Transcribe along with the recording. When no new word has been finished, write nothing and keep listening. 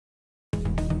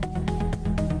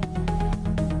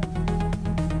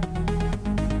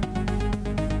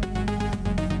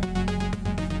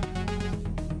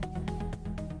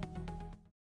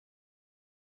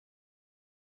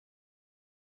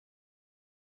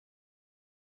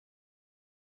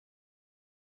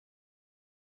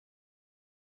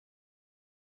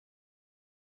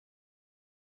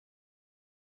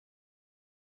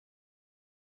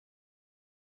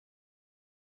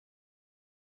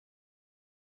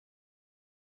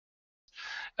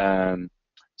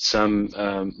Some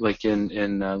like in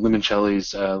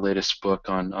Limoncelli's latest book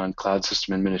on cloud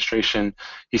system administration,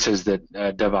 he says that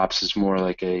DevOps is more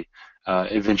like a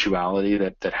eventuality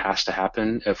that has to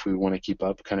happen if we want to keep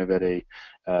up kind of at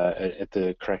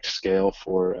the correct scale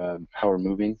for how we're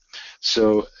moving.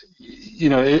 So,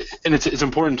 and it's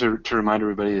important to remind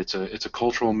everybody it's a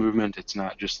cultural movement. It's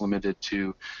not just limited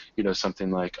to, something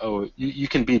like, oh, you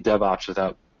can be DevOps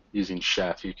without using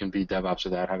Chef. You can be DevOps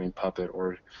without having Puppet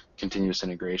or continuous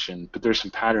integration. But there's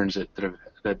some patterns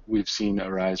that we've seen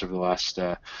arise over the last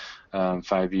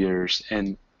 5 years,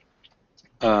 and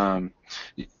so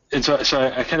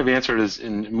I kind of answered as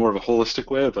in more of a holistic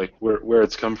way of like where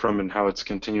it's come from and how it's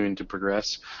continuing to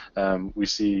progress. We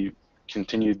see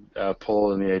continued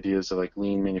pull in the ideas of like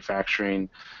lean manufacturing,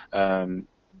 and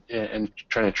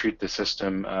trying to treat the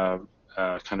system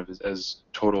kind of as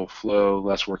total flow,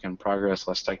 less work in progress,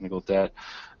 less technical debt.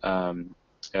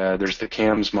 There's the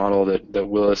CAMS model that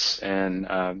Willis and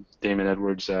Damon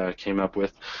Edwards came up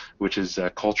with, which is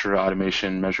culture,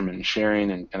 automation, measurement, and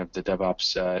sharing, and kind of the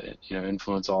DevOps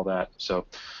influence all that. So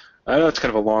I know it's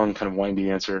kind of a long, kind of windy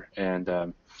answer,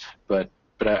 and but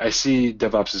I see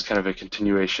DevOps as kind of a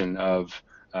continuation of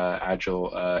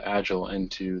Agile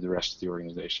into the rest of the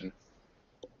organization.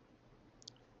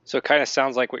 So it kind of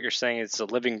sounds like what you're saying is a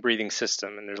living, breathing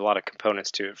system, and there's a lot of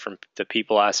components to it, from the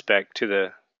people aspect to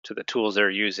the tools they're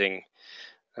using,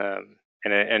 and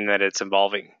that it's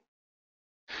evolving.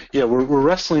 Yeah, we're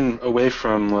wrestling away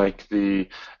from like the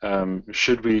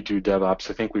should we do DevOps.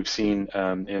 I think we've seen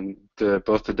in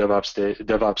both the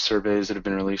DevOps surveys that have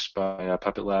been released by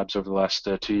Puppet Labs over the last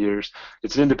 2 years.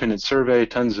 It's an independent survey,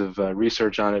 tons of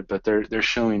research on it, but they're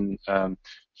showing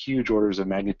huge orders of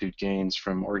magnitude gains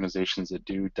from organizations that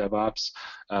do DevOps.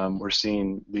 We're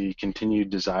seeing the continued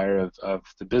desire of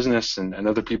the business and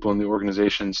other people in the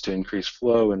organizations to increase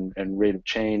flow and rate of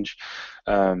change.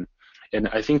 And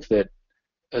I think that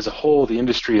as a whole, the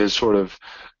industry has sort of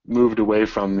moved away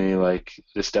from the like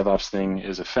this DevOps thing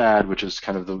is a fad, which is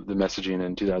kind of the messaging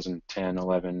in 2010,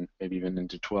 11, maybe even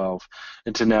into 12,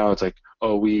 into now it's like,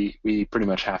 oh, we pretty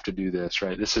much have to do this,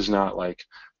 right? This is not like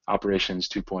operations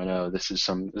 2.0.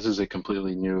 This is a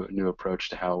completely new approach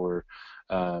to how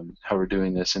we're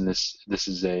doing this, and this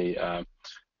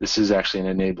is actually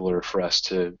an enabler for us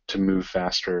to move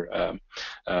faster,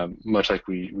 much like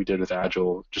we did with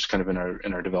Agile, just kind of in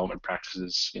our development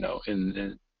practices,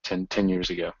 in 10 years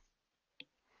ago.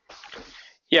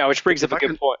 Yeah, which brings up a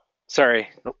good point. Sorry,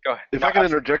 go ahead. If I can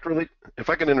interject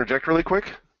really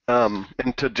quick,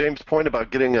 and to James' point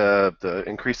about getting the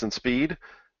increase in speed,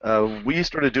 we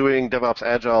started doing DevOps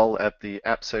Agile at the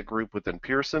AppSec group within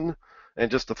Pearson,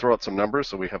 and just to throw out some numbers,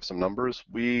 so we have some numbers,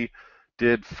 we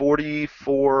did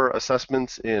 44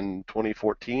 assessments in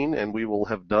 2014, and we will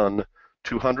have done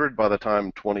 200 by the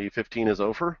time 2015 is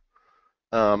over.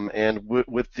 And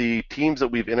with the teams that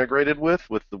we've integrated with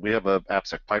we have a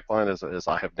AppSec pipeline, as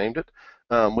I have named it.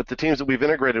 With the teams that we've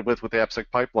integrated with the AppSec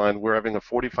pipeline, we're having a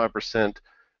 45%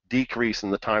 decrease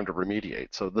in the time to remediate.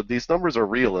 So these numbers are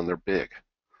real and they're big.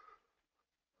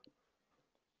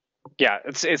 Yeah,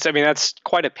 it's. I mean, that's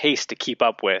quite a pace to keep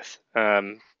up with.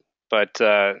 But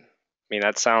I mean,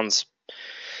 that sounds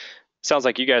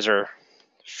like you guys are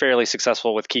fairly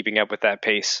successful with keeping up with that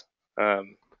pace. Not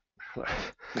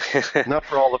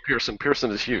for all of Pearson.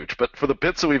 Pearson is huge, but for the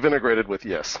bits that we've integrated with,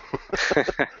 yes.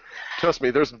 Trust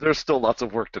me, there's still lots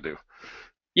of work to do.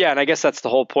 Yeah, and I guess that's the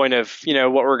whole point of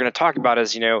what we're going to talk about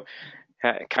is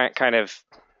kind of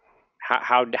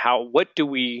how what do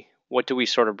we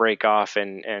sort of break off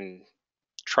and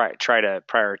try to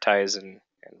prioritize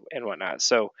and whatnot.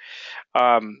 So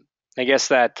I guess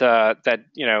that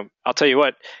I'll tell you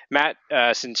what, Matt,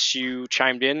 since you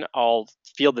chimed in, I'll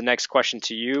field the next question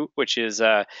to you, which is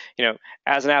as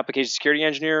an application security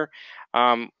engineer,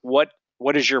 what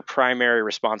is your primary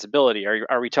responsibility?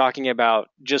 Are we talking about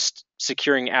just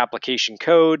securing application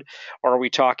code, or are we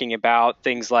talking about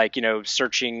things like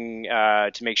searching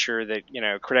to make sure that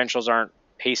credentials aren't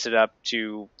pasted up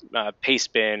to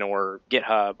Pastebin or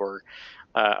GitHub or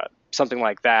something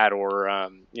like that, or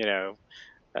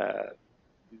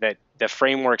that the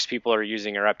frameworks people are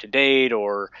using are up to date,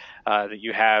 or that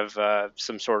you have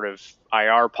some sort of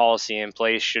IR policy in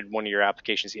place should one of your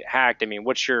applications get hacked? I mean,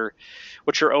 what's your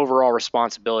overall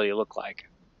responsibility look like?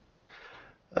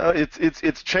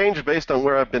 It's changed based on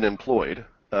where I've been employed.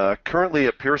 Currently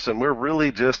at Pearson, we're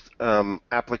really just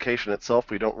application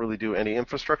itself. We don't really do any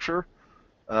infrastructure.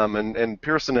 And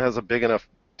Pearson has a big enough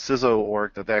CISO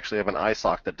org that they actually have an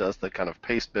ISOC that does the kind of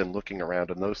Pastebin looking around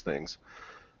and those things.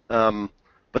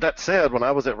 But that said, when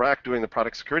I was at RAC doing the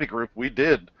product security group, we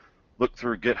did look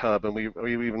through GitHub, and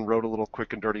we even wrote a little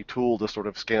quick and dirty tool to sort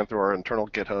of scan through our internal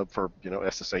GitHub for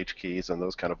SSH keys and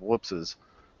those kind of whoopses.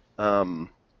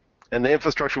 And the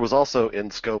infrastructure was also in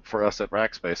scope for us at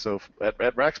Rackspace. So at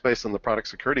Rackspace in the product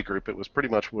security group, it was pretty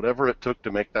much whatever it took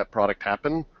to make that product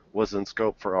happen was in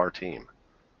scope for our team.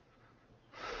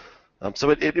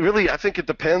 So it really, I think it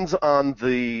depends on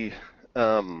the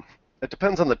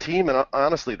team and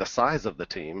honestly the size of the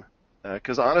team.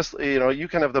 Because honestly, you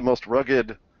can have the most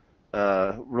rugged,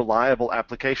 reliable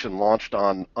application launched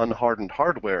on unhardened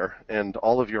hardware, and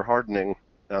all of your hardening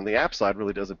on the app side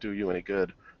really doesn't do you any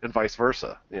good, and vice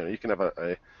versa. You can have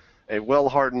a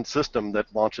well-hardened system that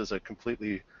launches a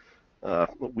completely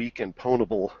weak and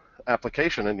pwnable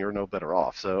application, and you're no better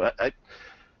off. So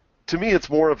to me, it's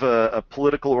more of a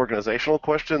political organizational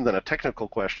question than a technical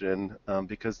question,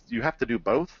 because you have to do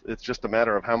both. It's just a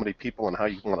matter of how many people and how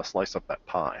you want to slice up that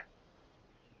pie.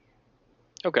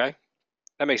 Okay.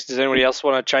 Does anybody else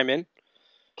want to chime in?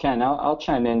 Ken, I'll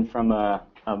chime in from a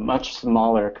much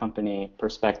smaller company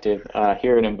perspective.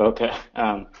 Here at Invoca,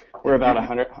 we're about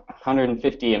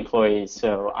 150 employees,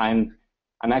 so I'm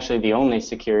actually the only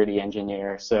security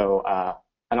engineer, so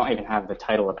I don't even have the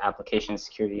title of application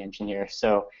security engineer.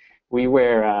 So we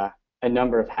wear a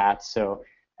number of hats, so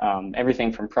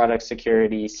everything from product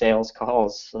security, sales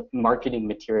calls, marketing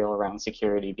material around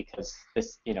security, because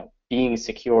this, being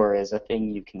secure is a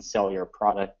thing you can sell your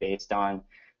product based on,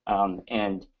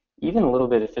 and even a little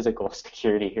bit of physical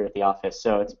security here at the office.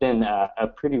 So it's been a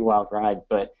pretty wild ride,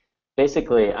 but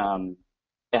basically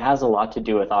it has a lot to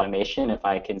do with automation. If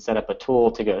I can set up a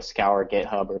tool to go scour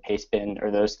GitHub or Pastebin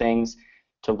or those things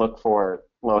to look for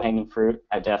low-hanging fruit,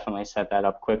 I definitely set that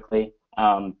up quickly.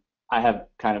 I have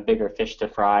kind of bigger fish to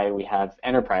fry. We have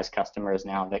enterprise customers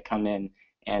now that come in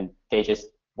and they just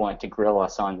want to grill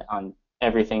us on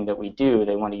everything that we do.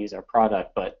 They want to use our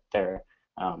product, but their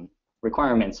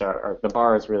requirements are the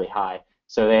bar is really high,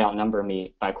 so they outnumber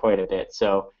me by quite a bit.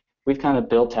 So we've kind of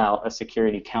built out a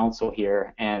security council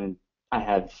here, and I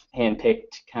have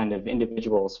handpicked kind of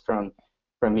individuals from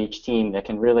each team that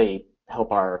can really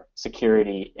help our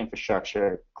security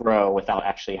infrastructure grow without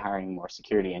actually hiring more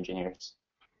security engineers.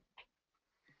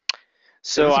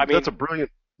 So that's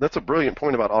a brilliant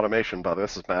point about automation, Bob.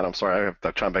 This is Matt. I'm sorry, I have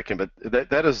to chime back in, but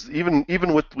that is even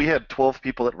with, we had 12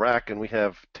 people at Rack and we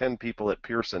have 10 people at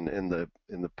Pearson in the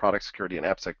product security and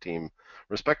AppSec team,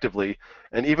 respectively,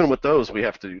 and even with those, we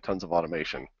have to do tons of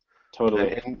automation.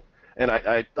 Totally. And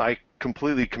I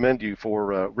completely commend you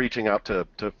for reaching out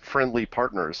to friendly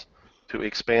partners to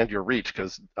expand your reach,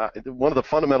 because one of the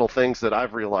fundamental things that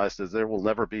I've realized is there will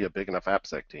never be a big enough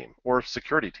AppSec team, or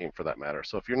security team for that matter.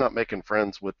 So if you're not making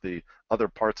friends with the other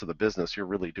parts of the business, you're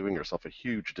really doing yourself a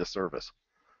huge disservice.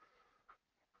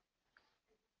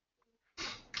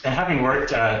 And having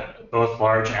worked at both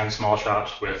large and small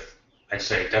shops with, I'd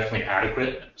say, definitely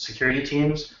adequate security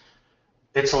teams,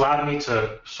 it's allowed me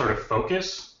to sort of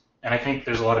focus, and I think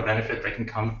there's a lot of benefit that can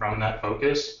come from that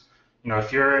focus.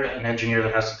 If you're an engineer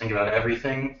that has to think about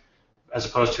everything, as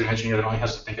opposed to an engineer that only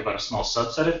has to think about a small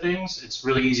subset of things, it's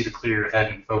really easy to clear your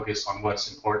head and focus on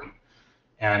what's important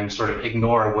and sort of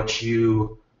ignore what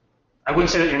I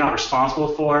wouldn't say that you're not responsible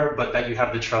for, but that you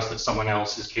have the trust that someone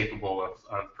else is capable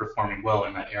of performing well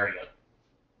in that area.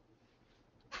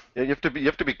 Yeah, you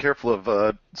have to be careful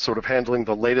of sort of handling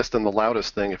the latest and the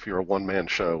loudest thing if you're a one-man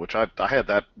show, which I had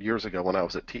that years ago when I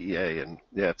was at TEA, and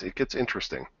yeah, it gets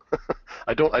interesting.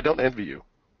 I don't envy you.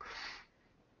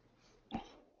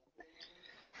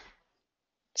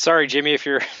 Sorry, Jimmy, if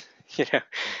you're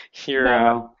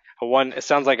No. a one. It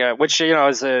sounds like which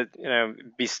is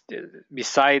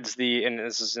besides and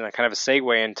this is kind of a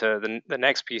segue into the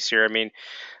next piece here. I mean,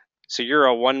 so you're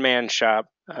a one-man shop.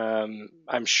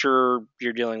 I'm sure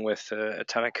you're dealing with a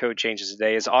ton of code changes a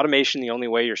day. Is automation the only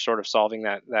way you're sort of solving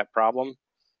that problem?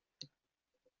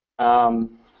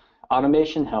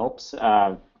 Automation helps.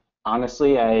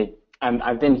 Honestly,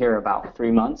 I've been here about 3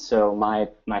 months, so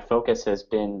my focus has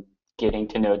been getting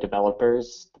to know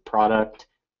developers, the product,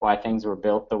 why things were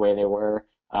built the way they were,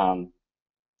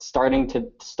 starting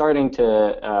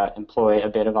to employ a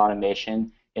bit of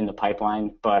automation in the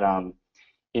pipeline. But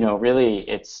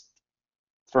really,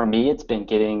 for me, it's been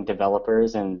getting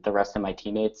developers and the rest of my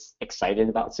teammates excited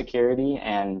about security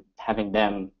and having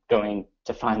them going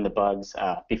to find the bugs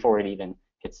before it even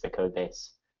hits the code base.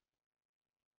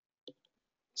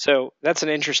 So that's an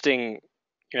interesting,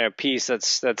 piece.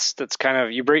 That's kind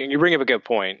of you bring up a good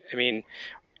point. I mean,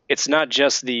 it's not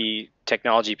just the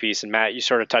technology piece, and Matt, you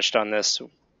sort of touched on this,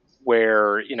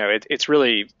 where it's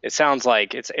really, it sounds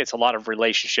like it's a lot of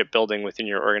relationship building within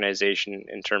your organization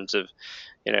in terms of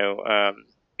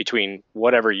between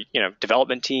whatever,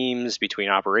 development teams, between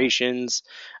operations.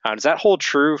 Does that hold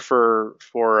true for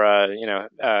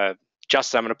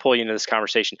Justin? I'm going to pull you into this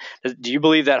conversation. Do you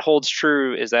believe that holds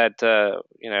true? Is that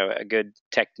a good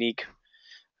technique?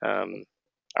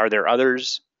 Are there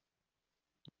others?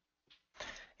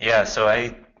 Yeah, so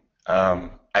I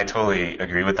totally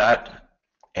agree with that,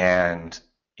 and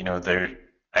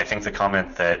I think the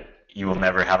comment that you will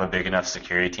never have a big enough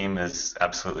security team is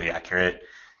absolutely accurate.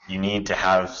 You need to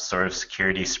have sort of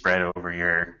security spread over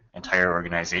your entire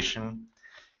organization.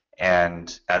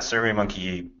 And at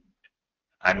SurveyMonkey,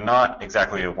 I'm not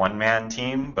exactly a one-man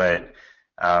team, but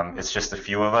it's just a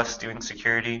few of us doing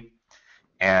security.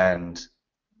 And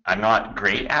I'm not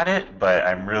great at it, but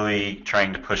I'm really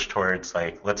trying to push towards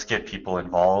let's get people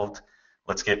involved,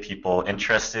 let's get people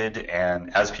interested,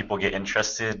 and as people get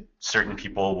interested, certain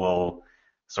people will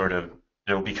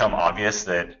it'll become obvious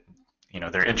that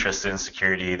they're interested in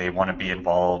security, they want to be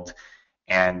involved,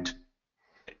 and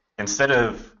instead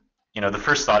of the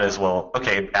first thought is, well,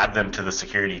 okay, add them to the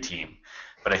security team,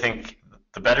 but I think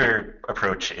the better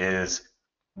approach is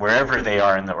wherever they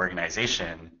are in the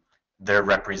organization, they're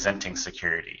representing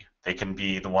security. They can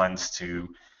be the ones to,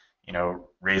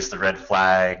 raise the red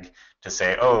flag, to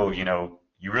say, oh,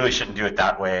 you really shouldn't do it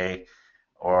that way,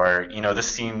 or,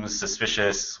 this seems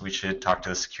suspicious, we should talk to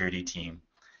the security team.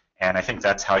 And I think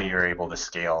that's how you're able to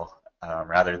scale,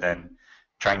 rather than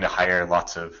trying to hire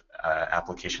lots of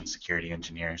application security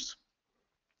engineers.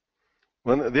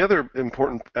 Well, the other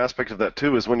important aspect of that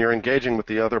too is when you're engaging with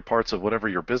the other parts of whatever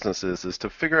your business is to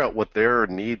figure out what their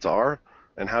needs are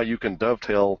and how you can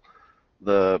dovetail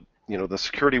the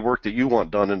security work that you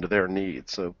want done into their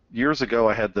needs. So years ago,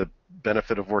 I had the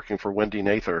benefit of working for Wendy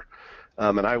Nather,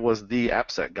 and I was the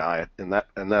AppSec guy in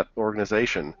that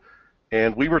organization.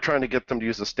 And we were trying to get them to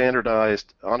use a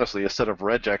standardized, honestly, a set of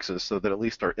regexes so that at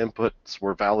least our inputs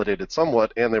were validated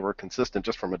somewhat and they were consistent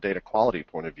just from a data quality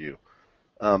point of view.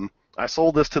 I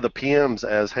sold this to the PMs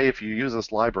as, hey, if you use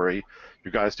this library,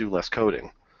 you guys do less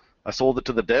coding. I sold it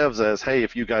to the devs as, hey,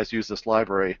 if you guys use this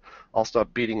library, I'll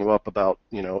stop beating you up about,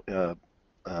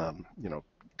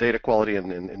 data quality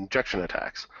and injection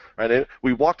attacks. Right? And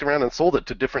we walked around and sold it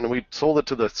to we sold it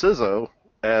to the CISO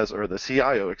or the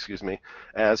CIO, excuse me,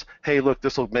 as, hey, look,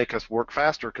 this will make us work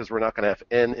faster because we're not going to have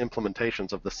N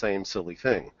implementations of the same silly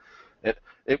thing.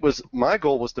 My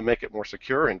goal was to make it more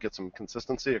secure and get some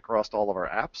consistency across all of our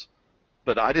apps,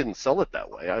 but I didn't sell it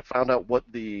that way. I found out what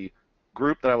the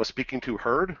group that I was speaking to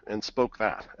heard and spoke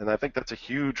that, and I think that's a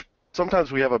huge.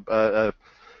 Sometimes we have a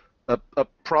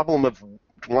problem of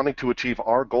wanting to achieve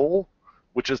our goal,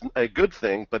 which is a good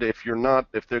thing, but if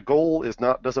the goal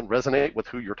doesn't resonate with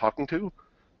who you're talking to,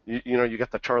 you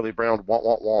get the Charlie Brown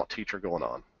want teacher going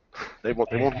on. They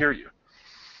won't hear you.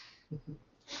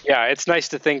 Yeah, it's nice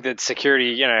to think that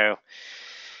security,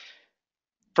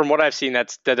 from what I've seen,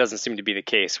 that doesn't seem to be the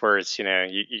case. Where it's,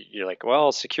 you're like,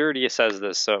 well, security says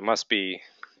this, so it must be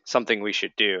something we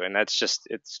should do, and that's just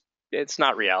it's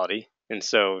not reality. And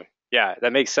so, yeah,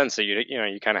 that makes sense. So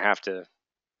you kind of have to.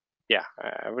 Yeah,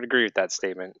 I would agree with that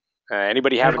statement.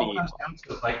 Anybody have any? It all comes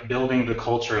down to building the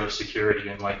culture of security,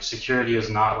 and security is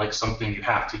not something you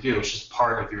have to do. It's just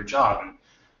part of your job. And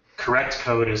correct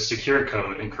code is secure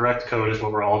code, and correct code is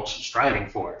what we're all striving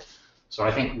for. So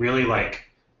I think really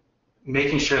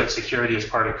making sure that security is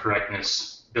part of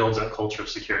correctness builds that culture of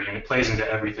security, and it plays into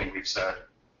everything we've said.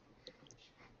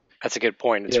 That's a good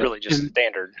point. It's really just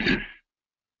standard.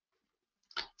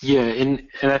 Yeah, and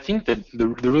I think that the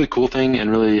really cool thing,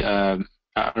 and really, I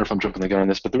don't know if I'm jumping the gun on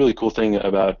this, but the really cool thing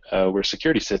about where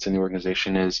security sits in the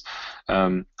organization is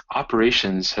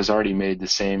operations has already made the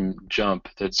same jump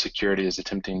that security is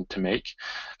attempting to make.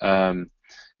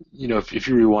 If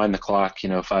you rewind the clock,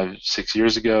 5-6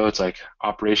 years ago, it's like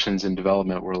operations and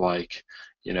development were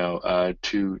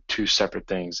two separate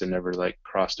things that never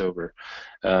crossed over,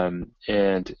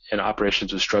 and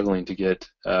operations was struggling to get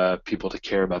people to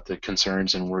care about the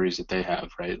concerns and worries that they have,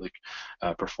 right?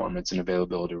 Performance and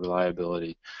availability,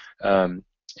 reliability,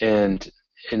 and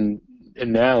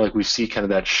now we see kind of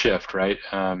that shift, right?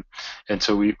 And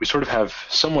so we sort of have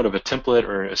somewhat of a template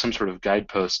or some sort of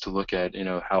guidepost to look at,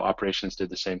 how operations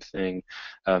did the same thing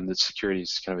that security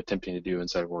is kind of attempting to do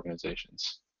inside of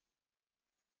organizations.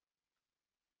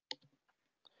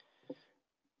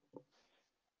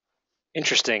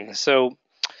 Interesting. So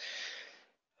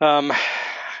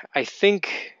I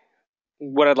think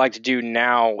what I'd like to do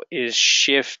now is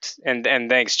shift, and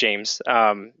thanks, James,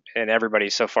 and everybody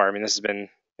so far. I mean, this has been,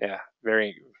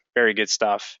 very, very good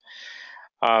stuff.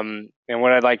 And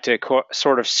what I'd like to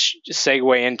sort of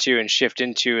segue into and shift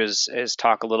into is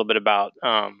talk a little bit about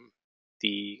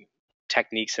the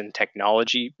techniques and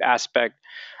technology aspect.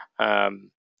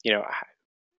 You know,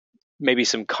 maybe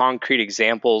some concrete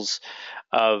examples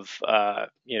of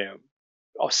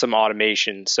some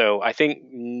automation. So I think,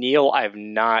 Neil, I have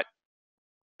not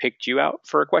picked you out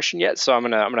for a question yet, so I'm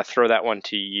gonna throw that one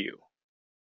to you.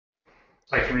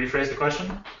 Sorry, can you rephrase the question?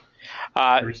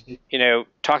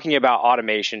 Talking about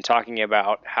automation, talking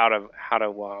about how to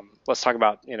let's talk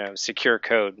about secure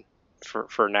code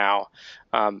for now.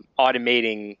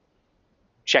 Automating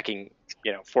checking,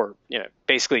 for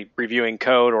basically reviewing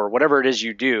code or whatever it is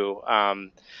you do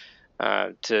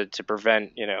to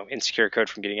prevent insecure code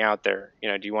from getting out there.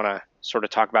 Do you want to sort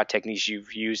of talk about techniques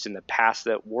you've used in the past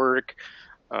that work?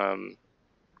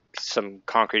 Some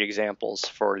concrete examples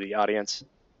for the audience.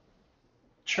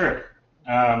 Sure.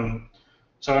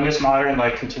 So in this modern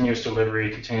continuous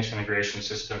delivery, continuous integration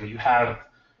system, you have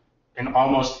an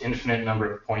almost infinite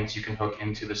number of points you can hook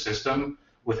into the system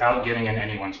without getting in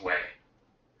anyone's way.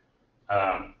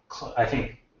 I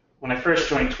think when I first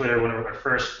joined Twitter, one of our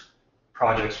first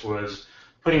projects was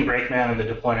putting Brakeman in the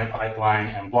deployment pipeline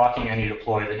and blocking any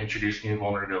deploy that introduced new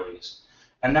vulnerabilities.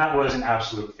 And that was an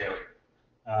absolute failure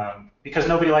because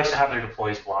nobody likes to have their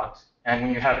deploys blocked. And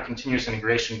when you have a continuous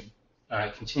integration,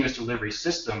 continuous delivery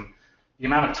system, the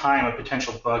amount of time a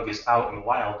potential bug is out in the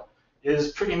wild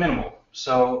is pretty minimal.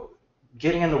 So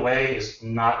getting in the way is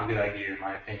not a good idea, in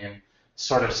my opinion.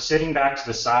 Sort of sitting back to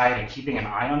the side and keeping an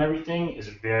eye on everything is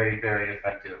very, very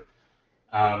effective.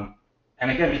 And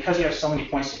again, because you have so many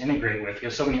points to integrate with, you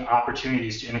have so many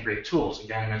opportunities to integrate tools.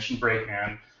 Again, I mentioned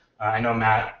Brakeman. I know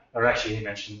Matt, or actually he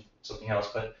mentioned something else,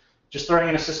 but just throwing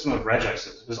in a system of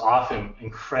regexes is often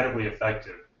incredibly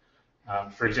effective.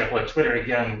 For example, at Twitter,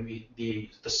 again, the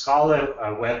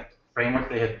Scala web framework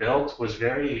they had built was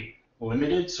very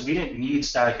limited, so we didn't need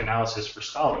static analysis for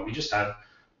Scala. We just had a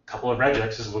couple of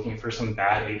regexes looking for some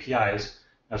bad APIs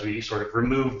as we sort of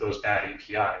removed those bad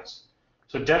APIs.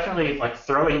 So definitely,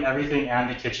 throwing everything and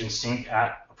the kitchen sink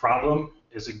at a problem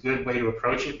is a good way to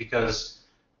approach it, because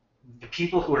the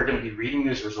people who are going to be reading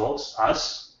these results,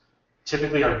 us,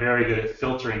 typically are very good at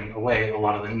filtering away a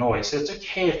lot of the noise. So it's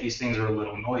okay if these things are a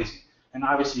little noisy. And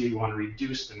obviously you want to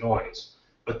reduce the noise.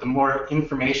 But the more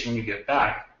information you get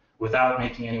back without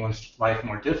making anyone's life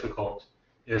more difficult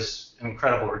is an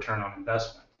incredible return on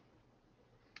investment.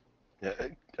 Yeah,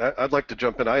 I'd like to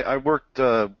jump in. I worked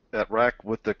at Rack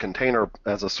with the container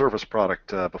as a service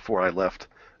product before I left,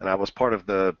 and I was part of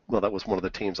that was one of the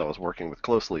teams I was working with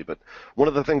closely. But one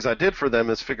of the things I did for them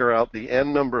is figure out the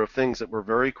N number of things that were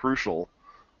very crucial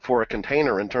for a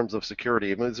container in terms of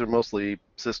security. These are mostly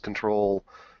syscontrol,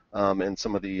 and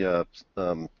some of the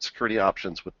security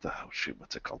options with the,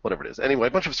 what's it called? Whatever it is. Anyway,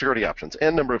 a bunch of security options,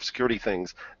 N number of security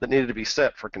things that needed to be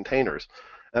set for containers.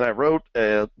 And I wrote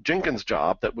a Jenkins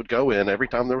job that would go in every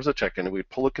time there was a check-in, and we'd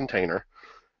pull a container.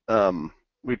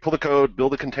 We'd pull the code,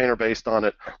 build a container based on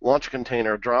it, launch a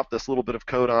container, drop this little bit of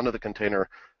code onto the container,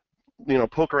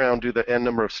 poke around, do the N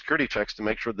number of security checks to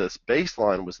make sure this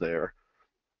baseline was there.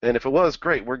 And if it was,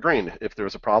 great, we're green. If there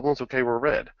was a problem, it's okay, we're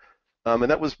red. And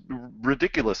that was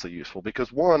ridiculously useful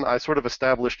because, one, I sort of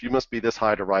established you must be this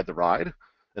high to ride the ride.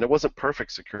 And it wasn't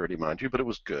perfect security, mind you, but it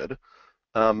was good.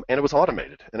 And it was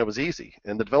automated, and it was easy.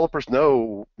 And the developers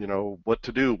know, what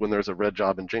to do when there's a red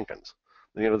job in Jenkins.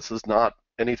 This is not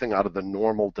anything out of the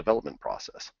normal development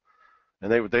process.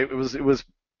 And it was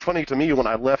funny to me when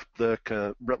I left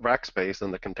the rack space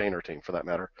and the container team, for that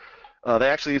matter. They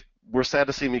actually were sad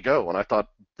to see me go, and I thought,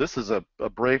 this is a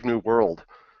brave new world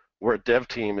where a dev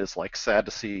team is sad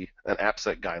to see an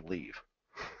AppSec guy leave.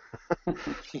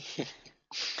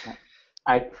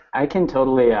 I can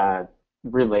totally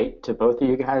relate to both of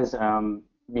you guys.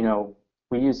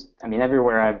 We use,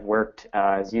 everywhere I've worked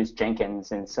has used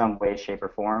Jenkins in some way, shape, or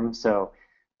form. So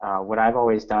what I've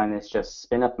always done is just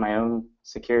spin up my own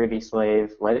security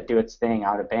slave, let it do its thing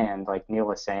out of band, like Neil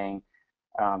was saying.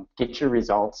 Get your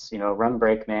results, run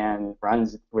Brakeman,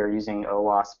 we're using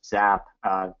OWASP Zap,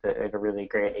 they have a really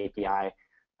great API.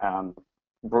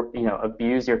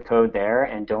 Abuse your code there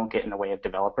and don't get in the way of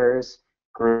developers,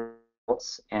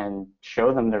 groups, and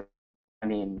show them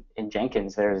in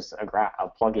Jenkins, there's a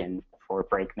plugin for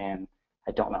Brakeman.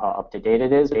 I don't know how up to date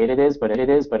it is, but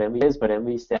at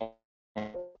least they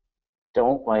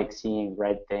don't like seeing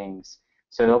red things.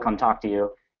 So they'll come talk to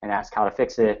you and ask how to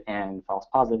fix it and false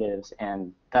positives,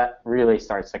 and that really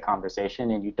starts the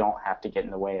conversation, and you don't have to get in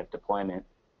the way of deployment.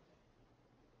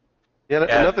 Yeah,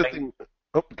 another thing.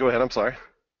 Oh, go ahead. I'm sorry.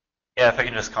 Yeah, if I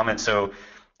can just comment. So,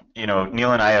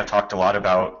 Neil and I have talked a lot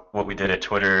about what we did at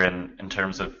Twitter and in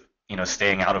terms of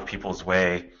staying out of people's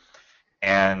way,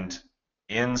 and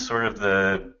in sort of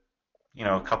the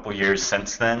couple years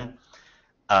since then,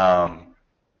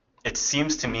 It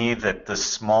seems to me that the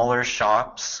smaller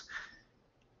shops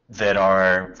that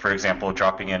are, for example,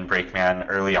 dropping in Brakeman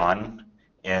early on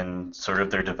in sort of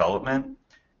their development,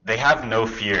 they have no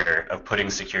fear of putting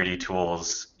security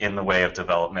tools in the way of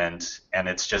development, and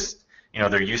it's just,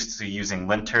 they're used to using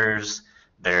linters,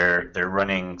 they're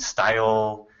running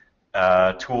style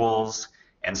tools,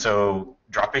 and so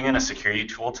dropping in a security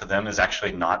tool to them is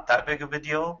actually not that big of a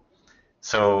deal.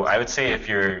 So I would say if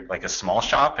you're like a small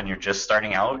shop and you're just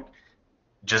starting out,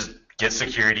 just get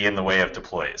security in the way of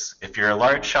deploys. If you're a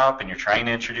large shop and you're trying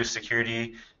to introduce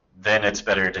security, then it's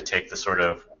better to take the sort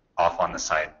of off on the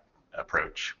side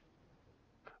approach.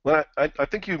 Well, I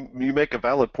think you make a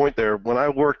valid point there. When I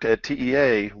worked at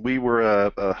TEA, we were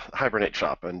a Hibernate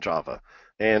shop in Java.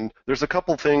 And there's a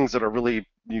couple things that are really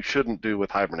you shouldn't do with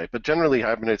Hibernate, but generally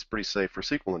Hibernate's pretty safe for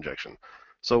SQL injection.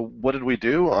 So what did we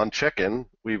do? On check-in,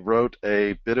 we wrote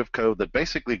a bit of code that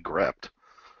basically grepped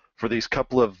for these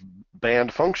couple of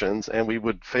banned functions, and we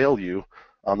would fail you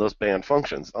on those banned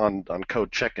functions on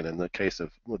code check-in in the case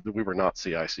of we were not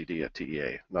CI/CD at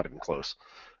TEA, not even close.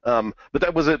 But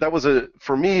that was a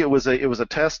for me it was a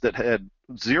test that had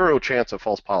zero chance of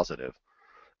false positive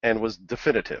and was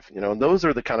definitive. And those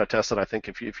are the kind of tests that I think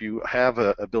if you have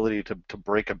a ability to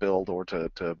break a build or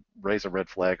to raise a red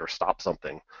flag or stop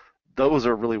something, those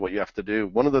are really what you have to do.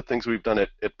 One of the things we've done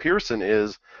at Pearson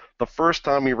is the first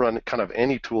time we run kind of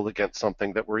any tool against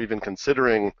something that we're even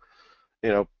considering,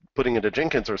 putting into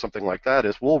Jenkins or something like that,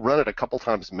 is we'll run it a couple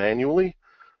times manually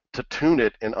to tune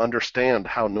it and understand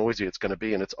how noisy it's going to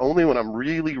be. And it's only when I'm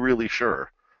really, really sure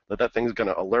that thing's going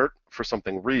to alert for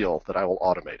something real that I will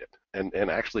automate it and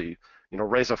actually,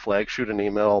 raise a flag, shoot an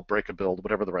email, break a build,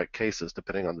 whatever the right case is,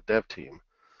 depending on the dev team.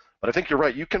 But I think you're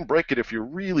right. You can break it if you're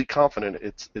really confident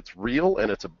it's real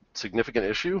and it's a significant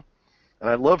issue. And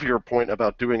I love your point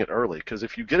about doing it early, because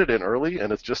if you get it in early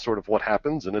and it's just sort of what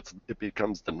happens and it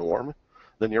becomes the norm,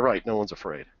 then you're right. No one's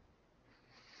afraid.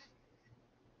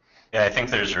 Yeah, I think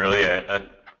there's really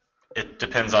it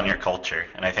depends on your culture.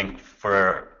 And I think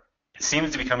it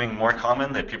seems to be becoming more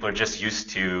common that people are just used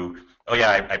to, oh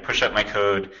yeah, I push up my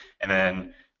code, and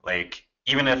then like,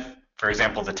 even if, for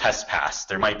example, the test pass,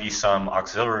 there might be some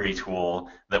auxiliary tool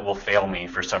that will fail me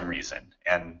for some reason.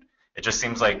 And it just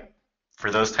seems like for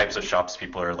those types of shops,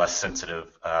 people are less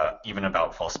sensitive, even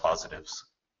about false positives.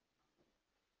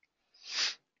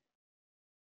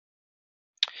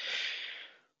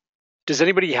 Does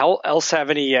anybody else have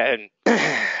any other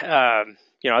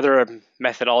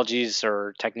methodologies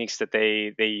or techniques that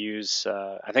they use?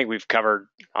 I think we've covered,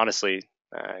 honestly,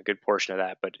 a good portion of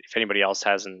that. But if anybody else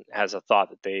has a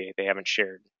thought that they haven't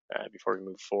shared before we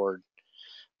move forward,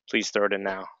 please throw it in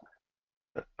now.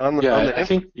 I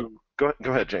think. Go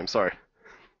ahead, James. Sorry.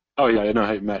 Oh yeah, no,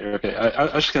 hey Matt, you're okay.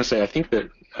 I was just gonna say, I think that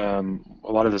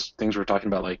a lot of the things we're talking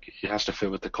about, like, it has to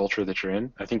fit with the culture that you're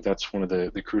in. I think that's one of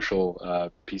the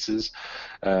crucial pieces.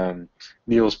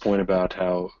 Neil's point about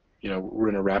how we're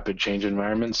in a rapid change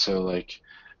environment, so like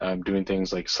doing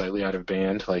things like slightly out of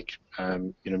band, like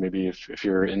maybe if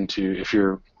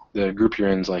you're the group you're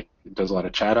in is like does a lot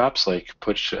of chat ops, like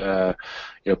push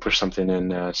something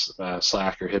in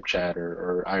Slack or HipChat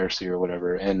or IRC or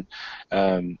whatever, and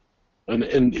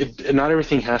not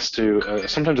everything has to.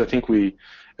 Sometimes I think we,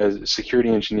 as security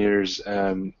engineers,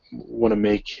 want to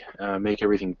make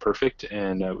everything perfect,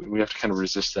 and we have to kind of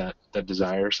resist that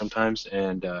desire sometimes,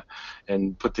 and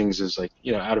put things as like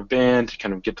out of band to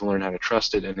kind of get to learn how to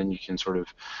trust it, and then you can sort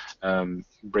of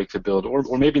break the build,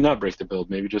 or maybe not break the build,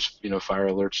 maybe just fire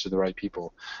alerts to the right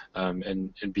people,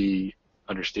 and be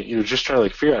understand. Just try to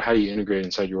like figure out how you integrate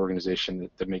inside your organization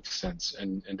that makes sense,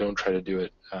 and don't try to do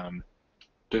it.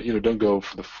 Don't go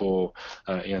for the full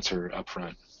answer up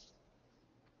front.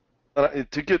 I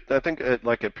think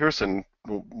like at Pearson,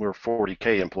 we're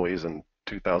 40K employees and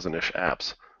 2,000-ish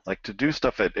apps. Like, to do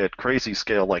stuff at crazy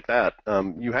scale like that,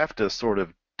 you have to sort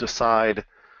of decide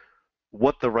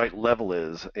what the right level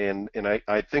is. And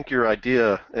I think your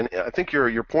idea, and I think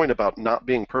your point about not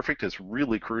being perfect is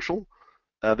really crucial.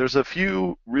 There's a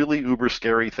few really uber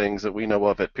scary things that we know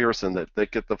of at Pearson that they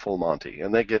get the full Monty,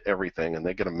 and they get everything, and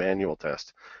they get a manual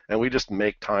test, and we just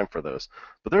make time for those.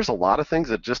 But there's a lot of things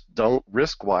that just don't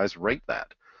risk-wise rate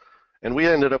that. And we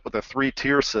ended up with a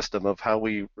 3-tier system of how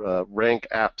we rank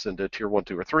apps into tier 1,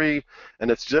 2, or 3,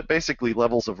 and it's just basically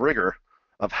levels of rigor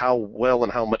of how well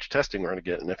and how much testing we're going to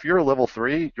get. And if you're a level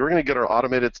 3, you're going to get our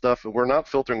automated stuff, and we're not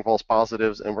filtering false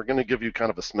positives, and we're going to give you kind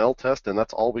of a smell test, and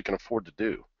that's all we can afford to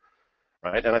do.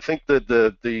 Right, and I think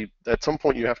that at some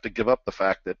point you have to give up the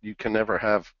fact that you can never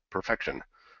have perfection.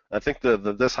 I think the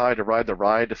this high to ride the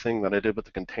ride thing that I did with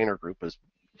the container group is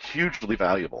hugely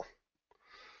valuable.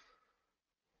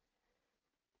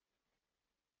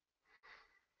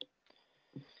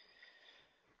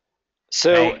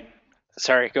 So,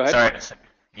 sorry, go ahead. Sorry.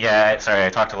 Yeah, sorry, I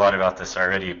talked a lot about this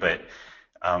already, but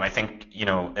I think,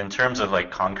 in terms of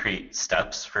like concrete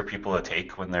steps for people to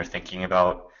take when they're thinking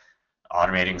about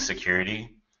automating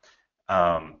security,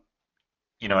 um,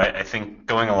 I think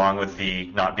going along with the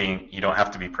not being, you don't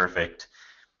have to be perfect,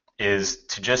 is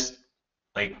to just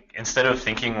like instead of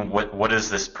thinking what is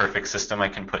this perfect system I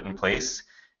can put in place,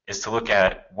 is to look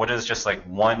at what is just like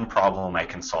one problem I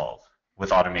can solve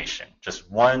with automation,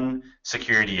 just one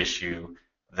security issue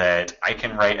that I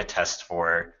can write a test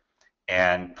for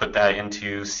and put that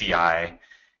into CI,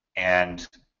 and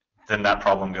then that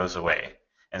problem goes away.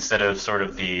 Instead of sort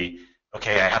of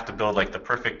okay, I have to build like the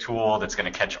perfect tool that's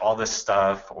going to catch all this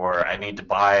stuff, or I need to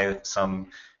buy some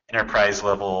enterprise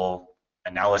level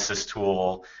analysis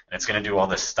tool and it's going to do all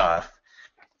this stuff.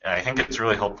 And I think it's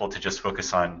really helpful to just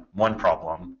focus on one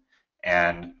problem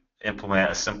and implement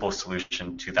a simple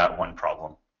solution to that one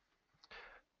problem.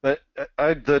 But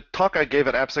the talk I gave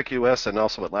at AppSec US and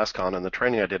also at LastCon and the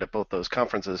training I did at both those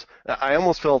conferences, I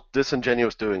almost felt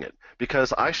disingenuous doing it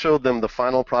because I showed them the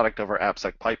final product of our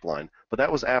AppSec pipeline, but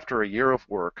that was after a year of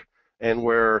work and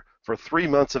where for 3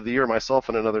 months of the year myself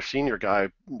and another senior guy,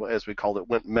 as we called it,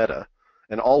 went meta.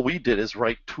 And all we did is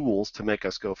write tools to make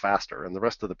us go faster, and the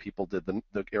rest of the people did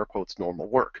the air quotes normal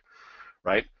work,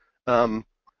 right?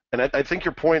 And I think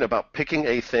your point about picking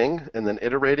a thing and then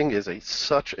iterating is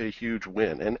such a huge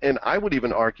win. And I would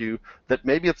even argue that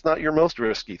maybe it's not your most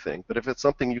risky thing, but if it's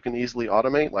something you can easily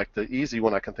automate, like the easy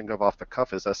one I can think of off the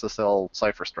cuff is SSL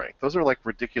cipher strength. Those are like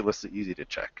ridiculously easy to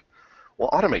check. Well,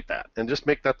 automate that and just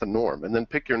make that the norm, and then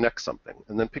pick your next something,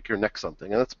 and then pick your next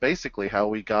something. And that's basically how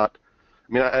we got.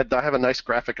 I mean, I have a nice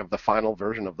graphic of the final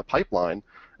version of the pipeline,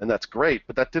 and that's great,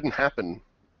 but that didn't happen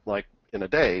like in a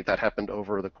day. That happened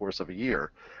over the course of a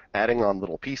year, adding on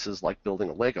little pieces like building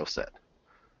a Lego set.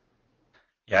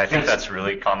 Yeah, I think that's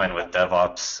really common with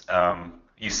DevOps.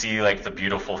 You see like the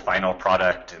beautiful final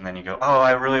product, and then you go, oh,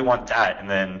 I really want that, and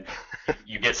then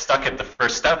you get stuck at the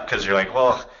first step because you're like,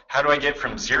 well, how do I get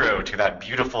from 0 to that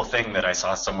beautiful thing that I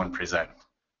saw someone present?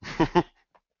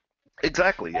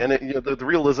 Exactly, and the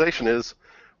realization is,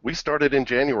 we started in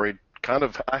January.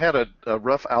 I had a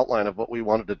rough outline of what we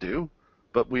wanted to do,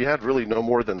 but we had really no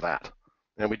more than that,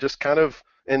 and we just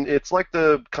and it's like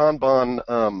the Kanban,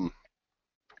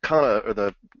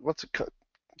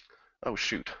 oh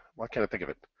shoot, why can't I think of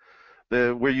it?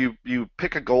 Where you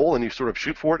pick a goal and you sort of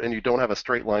shoot for it, and you don't have a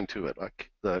straight line to it,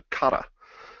 like the kata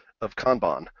of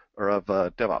Kanban. Or of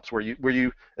DevOps, where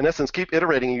you in essence keep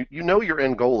iterating. You know your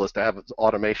end goal is to have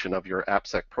automation of your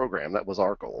AppSec program. That was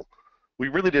our goal. We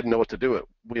really didn't know what to do it.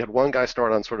 We had one guy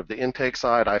start on sort of the intake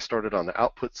side. I started on the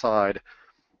output side,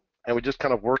 and we just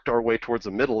kind of worked our way towards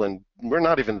the middle. And we're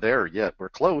not even there yet. We're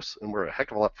close, and we're a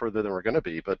heck of a lot further than we're going to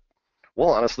be. But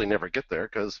we'll honestly never get there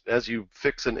because as you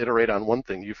fix and iterate on one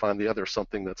thing, you find the other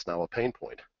something that's now a pain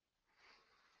point.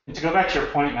 And to go back to your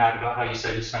point, Matt, about how you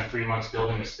said you spent 3 months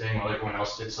building this thing while everyone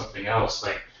else did something else,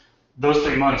 like those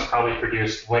 3 months probably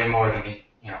produced way more than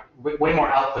way more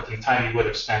output than the time you would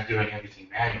have spent doing everything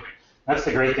manually. That's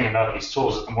the great thing about these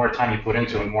tools, that the more time you put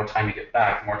into them, the more time you get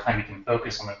back, the more time you can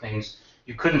focus on the things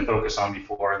you couldn't focus on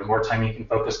before, the more time you can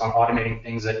focus on automating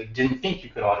things that you didn't think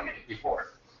you could automate before.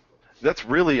 That's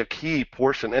really a key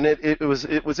portion, and it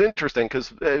was interesting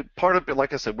because part of it,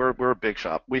 like I said, we're a big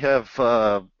shop. We have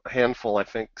a handful, I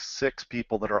think 6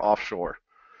 people that are offshore,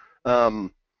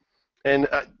 and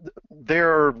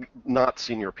they're not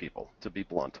senior people, to be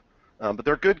blunt, but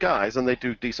they're good guys and they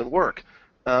do decent work.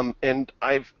 And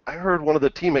I heard one of the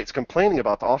teammates complaining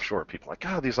about the offshore people,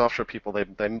 like, these offshore people,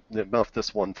 they muff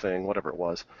this one thing, whatever it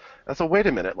was. I thought, wait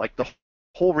a minute, like the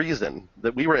whole reason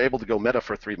that we were able to go meta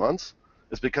for 3 months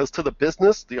is because to the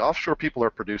business, the offshore people are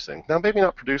producing. Now, maybe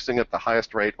not producing at the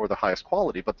highest rate or the highest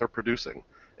quality, but they're producing.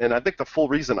 And I think the full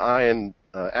reason I and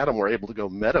Adam were able to go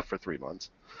meta for 3 months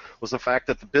was the fact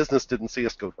that the business didn't see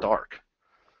us go dark.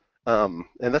 And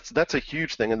that's a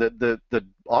huge thing. And the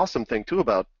awesome thing too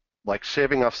about like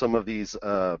shaving off some of these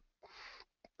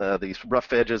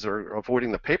rough edges or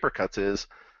avoiding the paper cuts is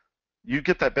you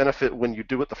get that benefit when you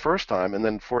do it the first time, and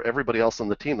then for everybody else on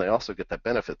the team, they also get that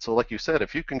benefit. So like you said,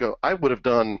 if you can go, I would have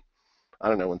done, I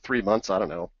don't know, in 3 months, I don't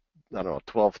know,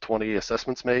 12, 20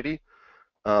 assessments maybe,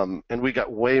 and we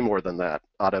got way more than that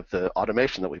out of the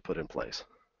automation that we put in place.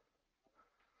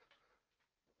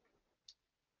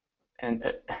 And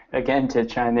again, to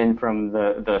chime in from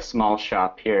the small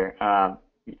shop here,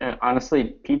 honestly,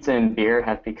 pizza and beer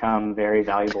have become very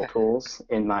valuable tools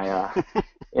in my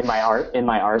in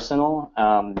my arsenal.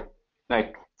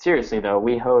 Like seriously though,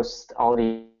 we host all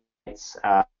these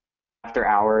after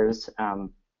hours.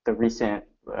 The recent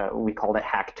we called it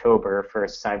Hacktober for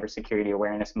Cybersecurity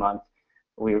Awareness Month.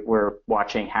 We were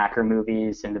watching hacker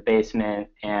movies in the basement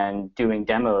and doing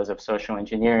demos of social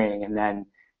engineering, and then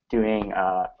doing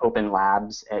open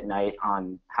labs at night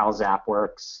on how Zap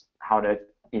works, how to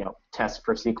test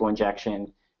for SQL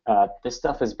injection. This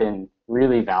stuff has been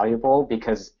really valuable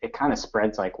because it kind of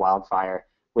spreads like wildfire.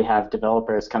 We have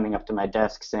developers coming up to my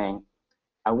desk saying,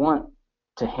 I want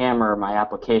to hammer my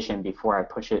application before I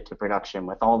push it to production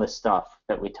with all this stuff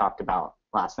that we talked about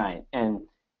last night. And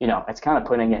it's kind of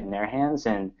putting it in their hands,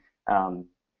 and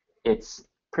it's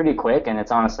pretty quick, and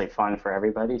it's honestly fun for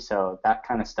everybody. So that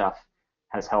kind of stuff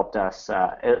has helped us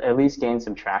at least gain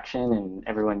some traction, and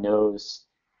everyone knows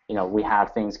we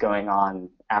have things going on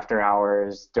after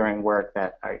hours during work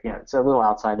that are it's a little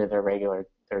outside of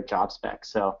their job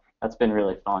specs. So that's been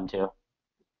really fun too.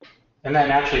 And that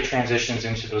naturally transitions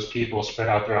into those people spread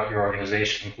out throughout your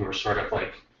organization who are sort of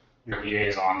like your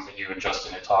liaisons that you and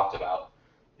Justin had talked about.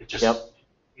 It just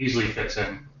easily fits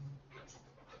in.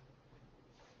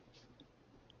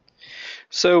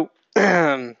 So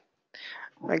I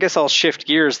guess I'll shift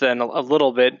gears then a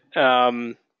little bit.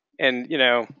 And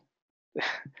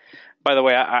by the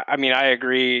way, I mean, I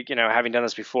agree, having done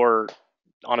this before,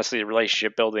 honestly,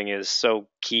 relationship building is so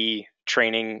key.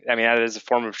 Training, I mean, that is a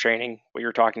form of training, what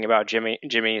you're talking about, Jimmy.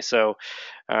 So,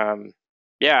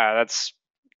 those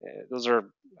are,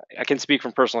 I can speak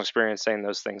from personal experience saying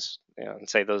those things, and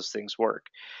say those things work.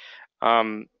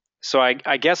 So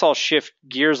I guess I'll shift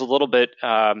gears a little bit.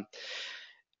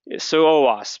 So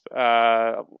OWASP,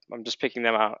 I'm just picking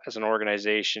them out as an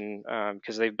organization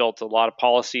because they've built a lot of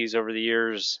policies over the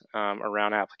years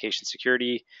around application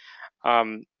security.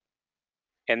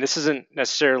 And this isn't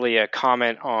necessarily a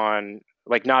comment on,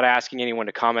 like, not asking anyone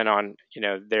to comment on,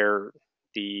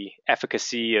 the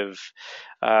efficacy of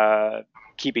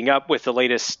keeping up with the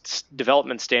latest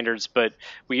development standards, but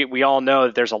we all know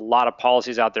that there's a lot of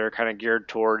policies out there kind of geared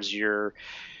towards your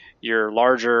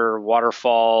larger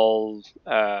waterfall,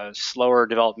 slower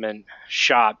development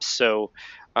shops. So,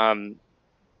 from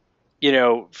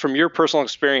your personal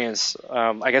experience,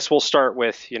 I guess we'll start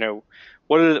with,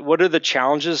 what are the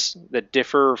challenges that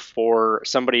differ for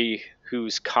somebody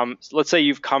who's come, let's say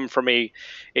you've come from a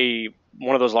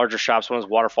one of those larger shops, one of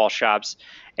those waterfall shops,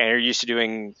 and you're used to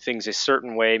doing things a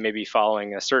certain way, maybe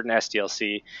following a certain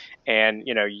SDLC, and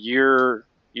you're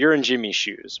in Jimmy's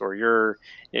shoes or you're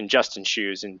in Justin's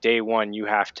shoes, and day one you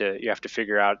have to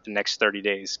figure out the next 30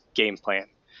 days game plan.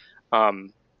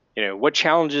 What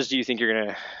challenges do you think you're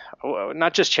gonna,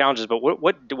 not just challenges, but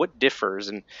what differs,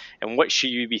 and what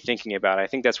should you be thinking about? I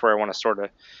think that's where I want to sort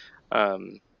of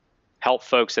help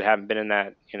folks that haven't been in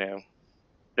that,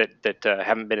 that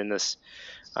haven't been in this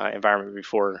environment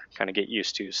before, kind of get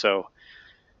used to. So,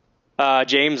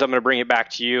 James, I'm going to bring it back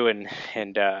to you, and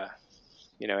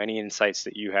any insights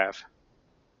that you have.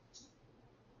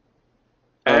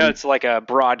 I know it's like a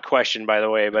broad question, by the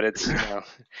way, but it's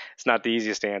it's not the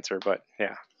easiest to answer, but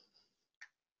yeah.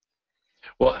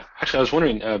 Well, actually, I was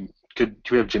wondering, do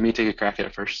we have Jimmy take a crack at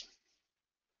it first?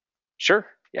 Sure.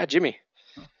 Yeah, Jimmy.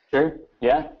 Sure.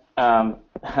 Yeah.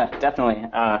 Definitely.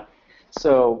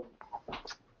 So,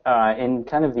 in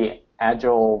kind of the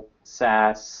Agile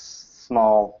SaaS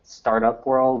small startup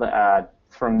world,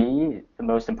 for me, the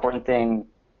most important thing,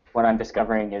 what I'm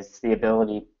discovering, is the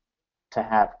ability to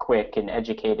have quick and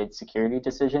educated security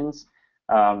decisions,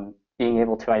 being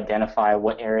able to identify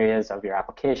what areas of your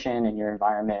application and your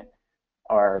environment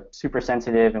are super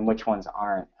sensitive and which ones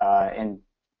aren't. And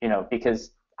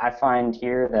because I find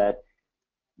here that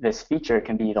this feature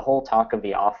can be the whole talk of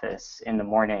the office in the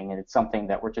morning, and it's something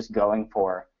that we're just going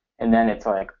for, and then it's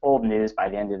like old news by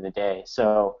the end of the day.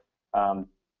 So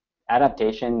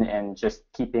adaptation and just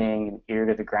keeping an ear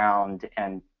to the ground,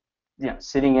 and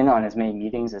sitting in on as many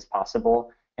meetings as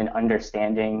possible, and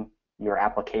understanding your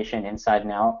application inside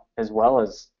and out, as well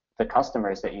as the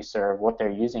customers that you serve, what they're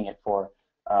using it for.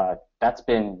 That's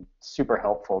been super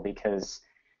helpful, because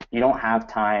you don't have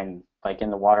time, like in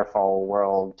the waterfall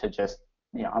world, to just,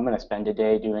 I'm going to spend a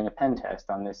day doing a pen test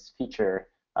on this feature.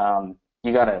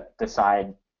 You got to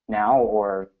decide now,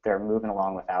 or they're moving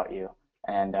along without you.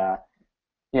 And,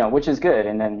 which is good.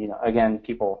 And then, again,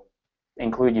 people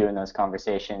include you in those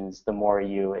conversations, the more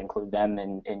you include them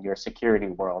in your security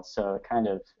world. So it kind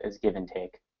of is give and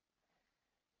take.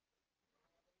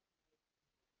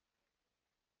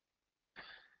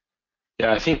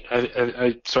 Yeah, I think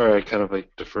sorry, I kind of like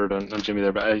deferred on Jimmy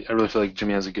there, but I really feel like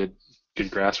Jimmy has a good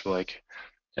grasp of, like,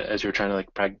 as you're trying to,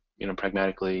 like,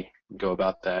 pragmatically go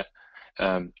about that.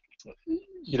 I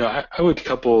would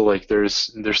couple, like,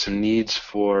 there's some needs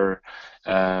for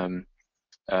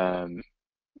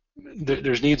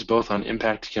there's needs both on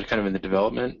impact kind of in the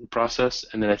development process,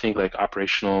 and then I think like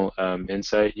operational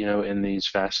insight, in these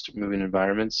fast moving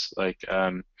environments, like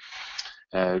uh,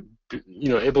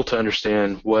 able to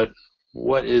understand what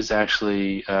is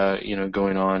actually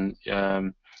going on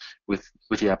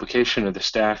with the application or the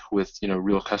stack with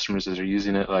real customers as they're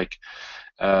using it. Like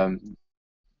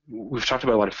we've talked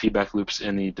about a lot of feedback loops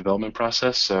in the development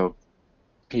process, so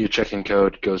you check in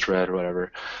code, goes red or whatever.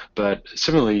 But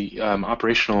similarly,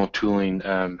 operational tooling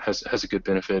has a good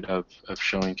benefit of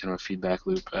showing kind of a feedback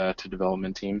loop to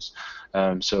development teams.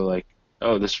 So like,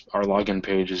 oh, our login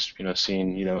page is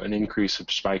seeing an increase of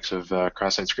spikes of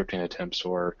cross-site scripting attempts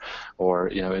or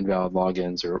invalid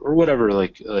logins or whatever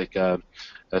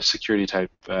security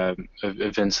type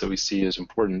events that we see as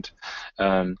important.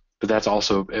 But that's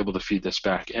also able to feed this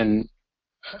back. And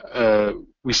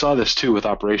we saw this too with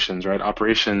operations, right?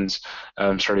 Operations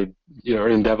started, or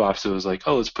in DevOps, it was like,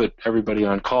 oh, let's put everybody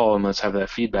on call and let's have that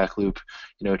feedback loop,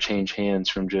 change hands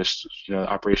from just,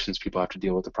 operations people have to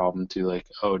deal with the problem to like,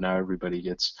 oh, now everybody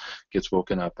gets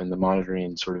woken up, and the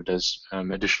monitoring sort of does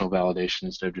additional validation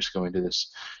instead of just going to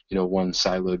this, one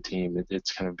siloed team.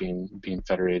 It's kind of being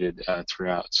federated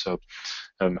throughout. So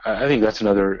I think that's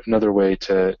another way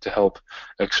to help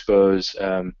expose.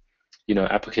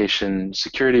 Application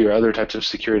security or other types of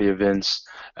security events,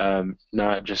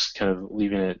 not just kind of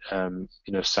leaving it,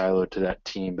 siloed to that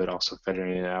team, but also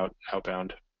federating it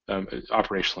outbound,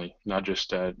 operationally, not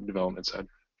just development side.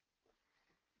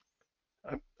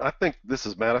 I think this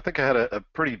is Matt. I think I had a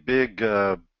pretty big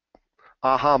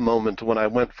aha moment when I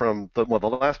went from the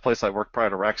last place I worked prior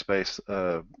to Rackspace.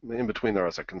 In between there, I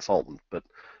was a consultant, but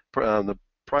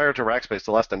prior to Rackspace,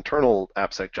 the last internal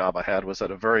AppSec job I had was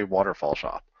at a very waterfall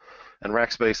shop. And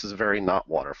Rackspace is very not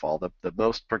waterfall. The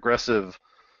most progressive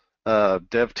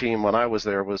dev team when I was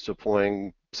there was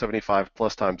deploying 75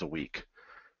 plus times a week,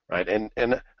 right?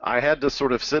 And I had to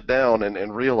sort of sit down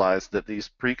and realize that these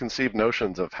preconceived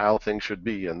notions of how things should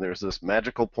be, and there's this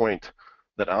magical point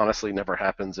that honestly never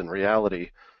happens in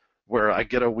reality, where I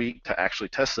get a week to actually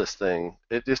test this thing.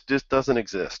 It just doesn't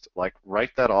exist. Like,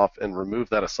 write that off and remove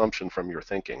that assumption from your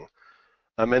thinking.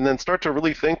 And then start to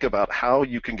really think about how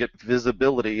you can get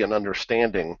visibility and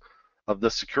understanding of the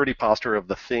security posture of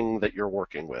the thing that you're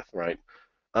working with, right?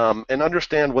 And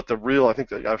understand what the real, I think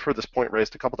that I've heard this point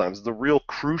raised a couple times, the real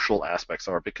crucial aspects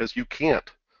are, because you can't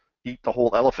eat the whole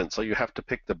elephant, so you have to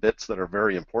pick the bits that are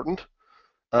very important.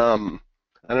 And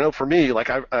I know for me, like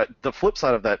the flip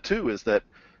side of that too is that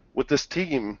with this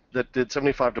team that did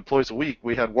 75 deploys a week,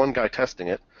 we had one guy testing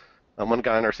it. One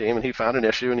guy on our team, and he found an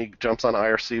issue, and he jumps on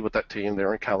IRC with that team.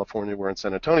 They're in California, we're in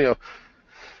San Antonio.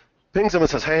 Pings him and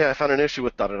says, "Hey, I found an issue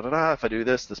with da da da da. If I do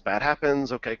this, this bad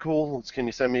happens. Okay, cool. Can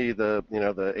you send me the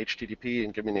the HTTP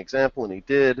and give me an example?" And he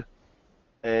did.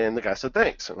 And the guy said,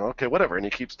 "Thanks." And okay, whatever. And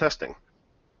he keeps testing.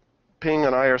 Ping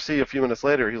on IRC a few minutes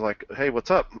later. He's like, "Hey,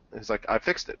 what's up?" He's like, "I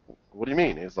fixed it." "What do you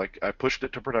mean?" He's like, "I pushed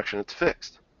it to production. It's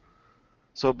fixed."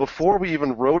 So before we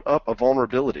even wrote up a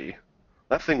vulnerability,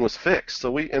 that thing was fixed. So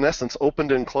we, in essence,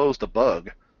 opened and closed a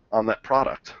bug on that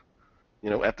product,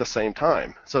 at the same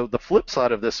time. So the flip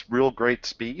side of this real great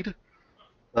speed,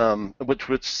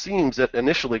 which seems that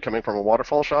initially coming from a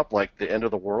waterfall shop like the end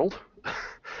of the world,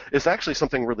 is actually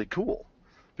something really cool.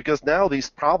 Because now these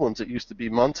problems that used to be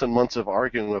months and months of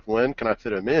arguing with when can I fit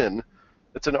them in,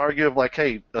 it's an argue of like,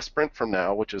 hey, a sprint from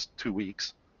now, which is 2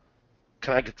 weeks,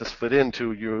 can I get this fit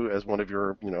into you as one of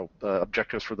your,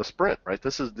 objectives for the sprint, right?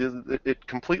 It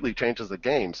completely changes the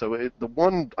game. So the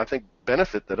one, I think,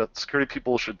 benefit that security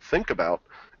people should think about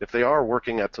if they are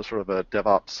working at sort of a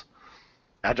DevOps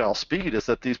agile speed is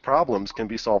that these problems can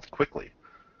be solved quickly,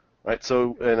 right?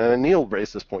 So, and Neil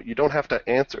raised this point, you don't have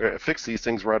to fix these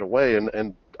things right away.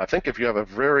 And I think if you have a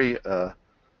very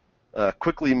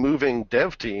quickly moving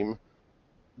dev team,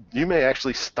 you may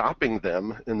actually stopping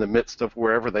them in the midst of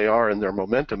wherever they are in their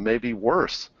momentum may be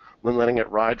worse than letting it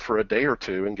ride for a day or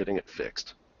two and getting it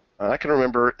fixed. I can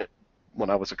remember when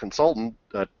I was a consultant,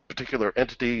 a particular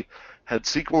entity had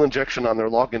SQL injection on their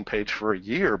login page for a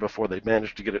year before they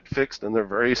managed to get it fixed in their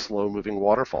very slow-moving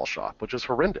waterfall shop, which is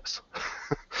horrendous,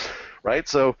 right?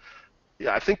 So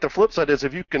yeah, I think the flip side is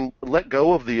if you can let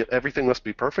go of the everything must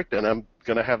be perfect and I'm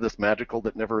going to have this magical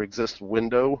that never exists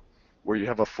window where you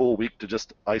have a full week to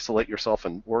just isolate yourself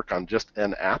and work on just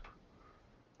an app,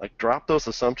 like drop those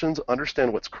assumptions,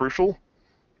 understand what's crucial,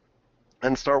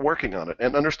 and start working on it,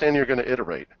 and understand you're going to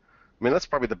iterate. I mean, that's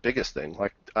probably the biggest thing.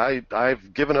 Like,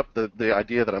 I've given up the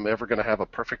idea that I'm ever going to have a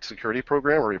perfect security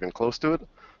program or even close to it.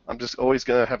 I'm just always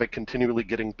going to have a continually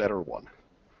getting better one.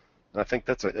 And I think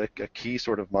that's a key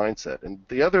sort of mindset. And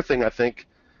the other thing I think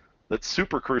that's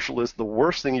super crucial is the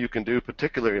worst thing you can do,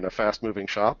 particularly in a fast-moving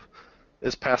shop,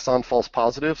 is pass on false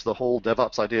positives. The whole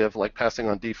DevOps idea of like passing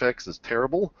on defects is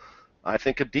terrible. I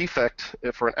think a defect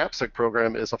for an AppSec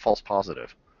program is a false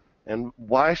positive. And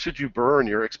why should you burn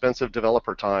your expensive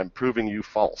developer time proving you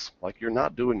false? Like, you're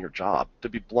not doing your job, to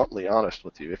be bluntly honest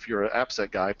with you, if you're an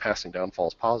AppSec guy passing down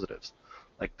false positives.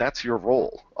 Like, that's your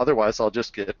role. Otherwise, I'll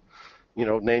just get,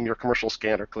 name your commercial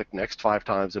scanner, click next 5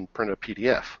 times, and print a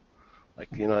PDF. Like,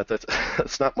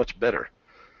 that's not much better.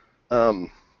 I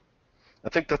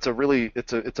think that's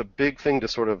it's a big thing to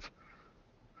sort of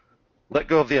let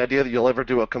go of the idea that you'll ever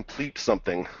do a complete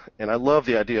something. And I love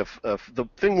the idea of the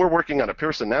thing we're working on at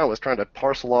Pearson now is trying to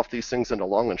parcel off these things into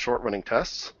long and short running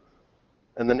tests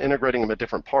and then integrating them at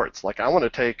different parts. Like, I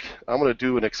want to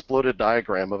do an exploded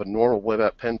diagram of a normal web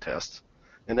app pen test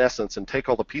in essence and take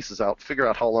all the pieces out, figure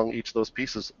out how long each of those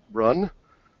pieces run,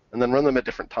 and then run them at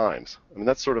different times. I mean,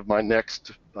 that's sort of my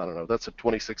next, that's a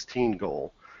 2016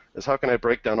 goal, is how can I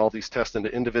break down all these tests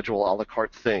into individual a la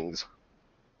carte things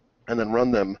and then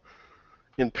run them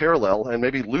in parallel and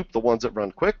maybe loop the ones that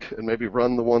run quick and maybe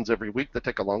run the ones every week that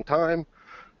take a long time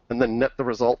and then net the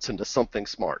results into something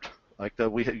smart. Like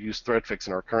we use Threadfix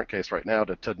in our current case right now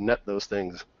to net those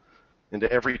things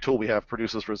into every tool we have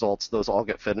produces results. Those all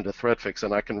get fed into Threadfix,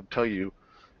 and I can tell you,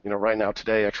 right now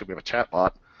today, actually we have a chat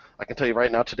bot, I can tell you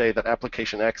right now today that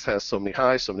application X has so many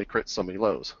highs, so many crits, so many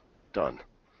lows. Done.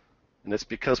 And it's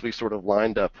because we sort of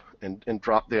lined up and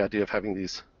dropped the idea of having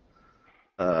these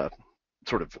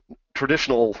sort of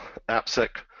traditional AppSec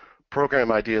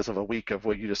program ideas of a week of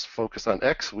where you just focus on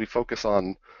X. We focus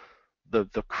on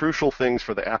the crucial things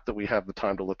for the app that we have the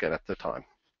time to look at the time.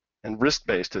 And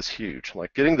risk-based is huge.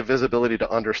 Like, getting the visibility to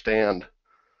understand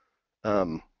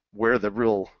where the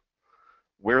real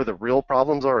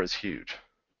problems are is huge.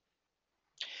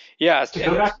 Yeah. To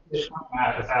go back to this point,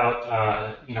 Matt,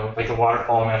 about like the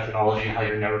waterfall methodology and how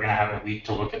you're never going to have a week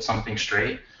to look at something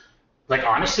straight. Like,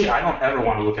 honestly, I don't ever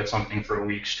want to look at something for a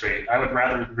week straight. I would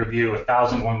rather review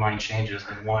 1,000 one-line changes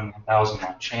than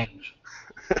 1,000-line change.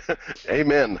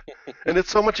 Amen. And it's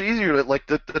so much easier that, like,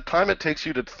 the time it takes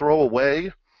you to throw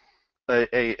away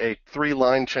a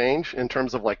 3-line change in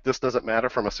terms of, like, this doesn't matter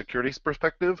from a security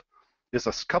perspective is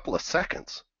a couple of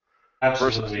seconds.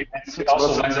 Absolutely. And it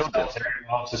also lends itself very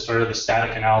well to sort of the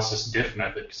static analysis diff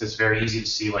method, because it's very easy to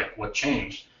see, like, what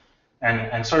changed.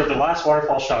 And sort of the last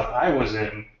waterfall shop I was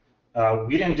in,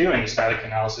 we didn't do any static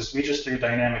analysis. We just threw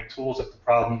dynamic tools at the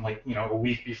problem, like, a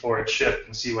week before it shipped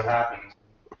and see what happened.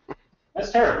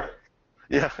 That's terrible.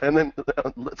 Yeah, and then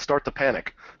let's start the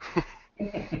panic.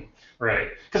 Right.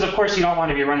 Because, of course, you don't want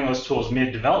to be running those tools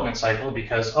mid-development cycle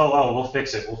because, we'll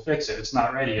fix it. It's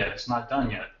not ready yet. It's not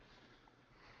done yet.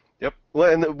 Yep.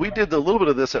 Well, and we did a little bit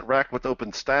of this at Rack with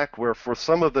OpenStack, where for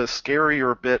some of the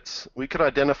scarier bits, we could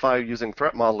identify using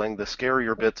threat modeling the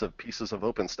scarier bits of pieces of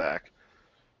OpenStack.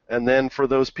 And then for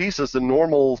those pieces, the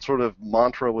normal sort of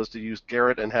mantra was to use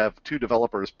Garrett and have 2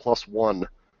 developers plus 1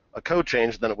 a code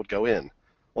change, then it would go in.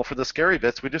 Well, for the scary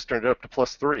bits, we just turned it up to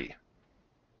plus 3.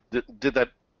 Did that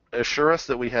assure us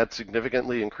that we had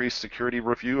significantly increased security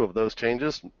review of those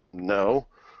changes? No.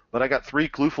 But I got 3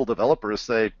 clueful developers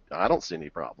say, I don't see any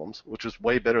problems, which is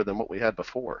way better than what we had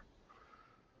before.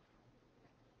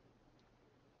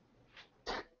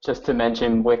 Just to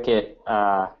mention, Wickett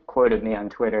quoted me on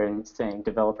Twitter and saying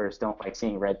developers don't like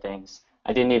seeing red things.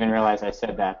 I didn't even realize I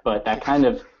said that, but that kind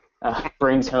of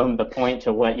brings home the point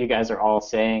to what you guys are all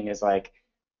saying is like,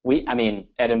 at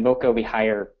Invoca we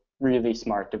hire really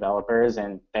smart developers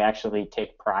and they actually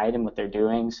take pride in what they're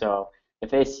doing. So if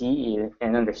they see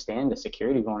and understand the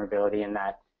security vulnerability in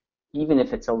that, even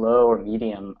if it's a low or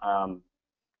medium,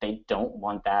 they don't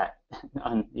want that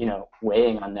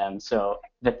weighing on them. So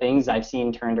the things I've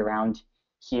seen turned around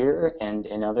here and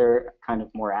in other kind of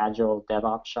more agile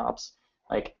DevOps shops,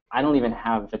 like, I don't even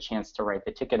have a chance to write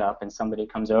the ticket up and somebody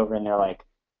comes over and they're like,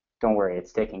 don't worry,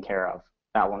 it's taken care of.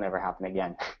 That will never happen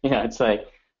again. It's like,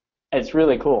 it's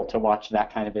really cool to watch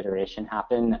that kind of iteration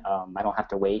happen. I don't have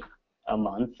to wait a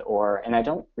month and I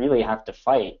don't really have to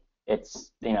fight.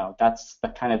 It's, that's the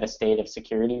kind of the state of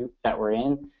security that we're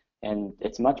in, and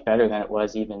it's much better than it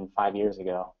was even 5 years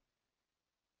ago.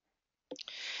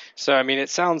 So it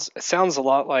sounds a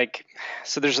lot like,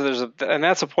 so there's and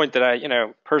that's a point that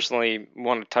I personally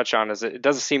want to touch on, is it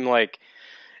doesn't seem like,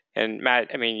 and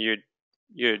Matt,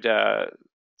 you'd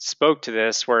spoke to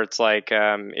this where it's like,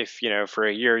 if for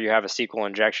a year you have a SQL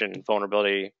injection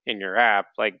vulnerability in your app,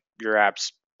 like, your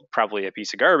app's probably a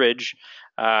piece of garbage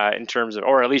in terms of,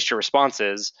 or at least your response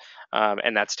is,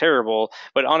 and that's terrible.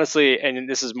 But honestly, and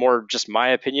this is more just my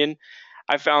opinion,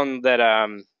 I found that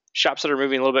shops that are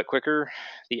moving a little bit quicker,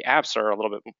 the apps are a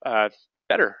little bit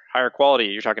better, higher quality.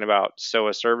 You're talking about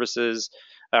SOA services,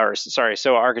 or sorry,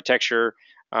 SOA architecture.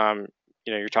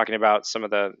 You're talking about some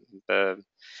of the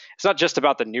it's not just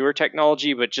about the newer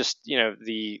technology, but just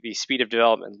the speed of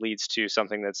development leads to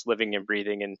something that's living and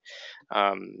breathing and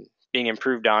being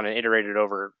improved on and iterated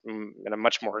over in a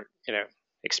much more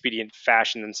expedient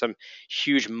fashion than some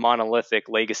huge monolithic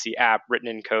legacy app written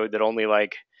in code that only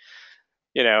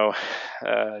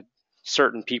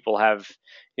certain people have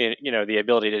the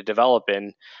ability to develop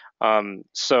in.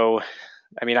 So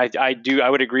I mean, I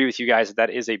would agree with you guys that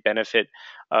is a benefit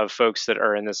of folks that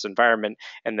are in this environment,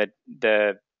 and that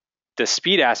the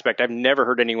speed aspect. I've never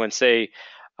heard anyone say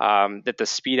that the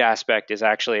speed aspect is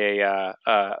actually a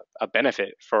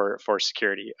benefit for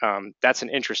security. That's an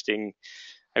interesting.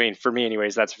 I mean, for me,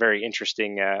 anyways, that's a very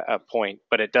interesting point.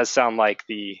 But it does sound like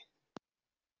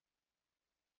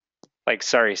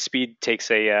speed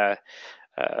takes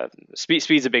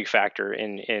speed's a big factor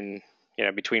in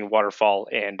between waterfall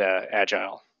and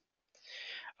agile.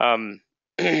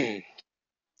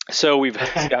 So we've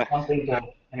got one thing to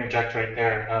interject right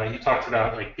there. You talked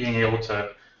about being able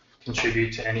to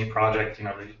contribute to any project.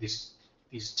 These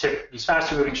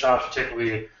faster moving shops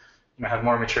typically have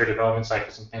more mature development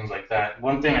cycles and things like that.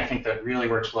 One thing I think that really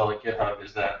works well at GitHub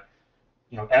is that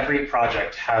every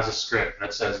project has a script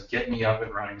that says get me up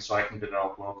and running so I can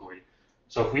develop locally.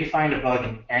 So if we find a bug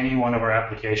in any one of our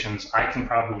applications, I can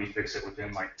probably fix it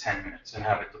within 10 minutes and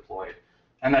have it deployed.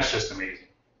 And that's just amazing.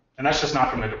 And that's just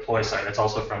not from the deploy side, that's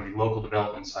also from the local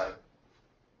development side.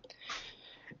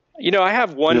 I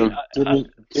have one.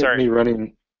 Get me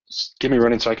running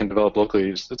so I can develop locally.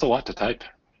 It's a lot to type.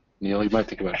 Neil, you might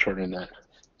think about shortening that.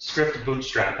 Script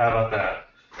bootstrap, how about that?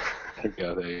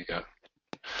 There you go.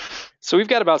 So we've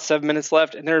got about 7 minutes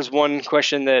left, and there's one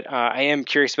question that I am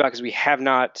curious about because we have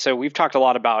not. So we've talked a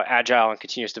lot about Agile and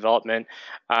continuous development,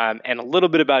 and a little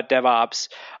bit about DevOps.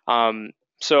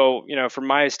 So from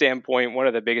my standpoint, one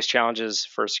of the biggest challenges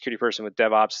for a security person with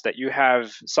DevOps is that you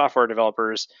have software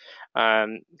developers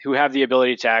who have the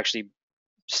ability to actually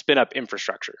spin up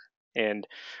infrastructure. And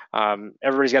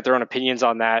everybody's got their own opinions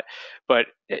on that. But,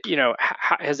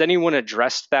 has anyone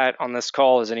addressed that on this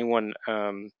call? Has anyone,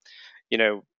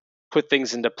 put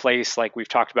things into place like we've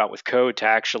talked about with code to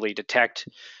actually detect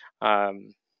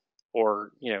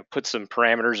or, put some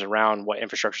parameters around what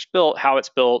infrastructure is built, how it's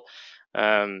built,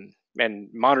 and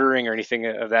monitoring or anything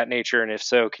of that nature? And if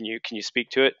so, can you speak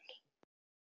to it?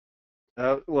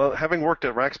 Well, having worked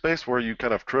at Rackspace, where you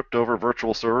kind of tripped over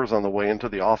virtual servers on the way into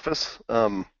the office,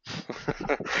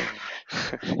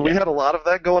 we had a lot of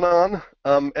that going on.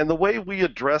 And the way we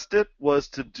addressed it was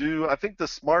to do, I think the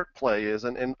smart play is,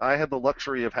 and I had the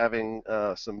luxury of having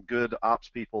some good ops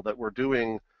people that were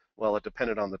doing, well, it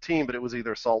depended on the team, but it was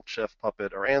either Salt, Chef,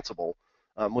 Puppet, or Ansible.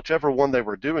 Whichever one they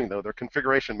were doing, though, their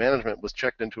configuration management was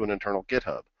checked into an internal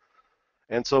GitHub.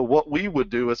 And so what we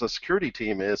would do as a security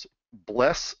team is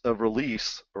bless a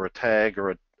release or a tag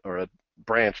or a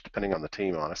branch, depending on the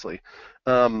team, honestly.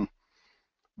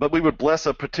 But we would bless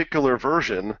a particular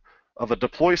version of a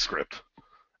deploy script.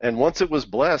 And once it was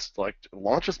blessed,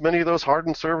 launch as many of those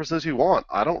hardened servers as you want.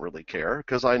 I don't really care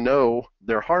because I know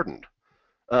they're hardened.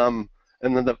 And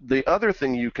then the other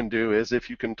thing you can do is if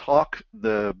you can talk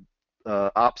the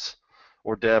ops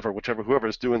or dev or whoever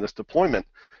is doing this deployment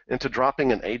into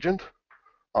dropping an agent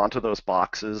onto those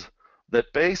boxes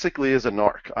that basically is a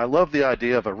narc. I love the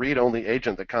idea of a read-only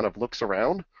agent that kind of looks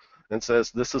around and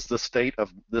says, this is the state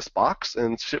of this box,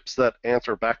 and ships that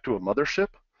answer back to a mothership.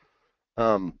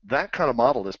 That kind of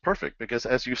model is perfect because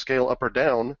as you scale up or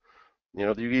down, you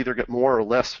either get more or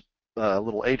less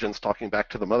little agents talking back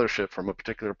to the mothership from a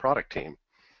particular product team.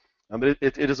 But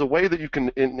it is a way that you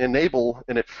can enable,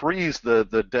 and it frees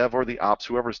the dev or the ops,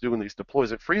 whoever's doing these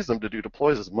deploys, it frees them to do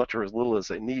deploys as much or as little as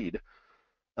they need.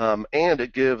 And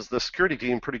it gives the security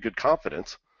team pretty good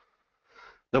confidence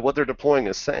that what they're deploying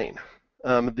is sane.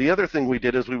 The other thing we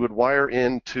did is we would wire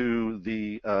into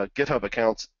the GitHub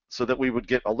accounts so that we would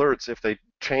get alerts if they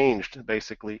changed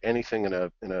basically anything in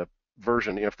a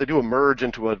version. If they do a merge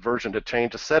into a version to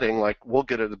change a setting, we'll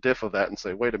get a diff of that and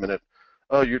say, wait a minute,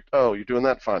 you're doing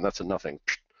that? Fine, that's a nothing,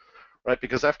 right?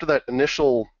 Because after that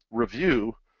initial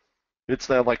review, it's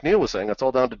now, like Neil was saying, it's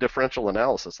all down to differential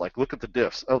analysis. Look at the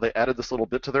diffs. Oh, they added this little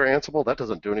bit to their Ansible. That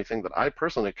doesn't do anything that I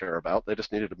personally care about. They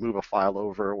just needed to move a file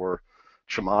over or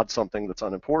chmod something that's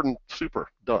unimportant. Super,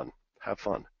 done. Have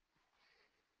fun.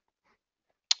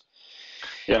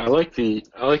 Yeah, I like the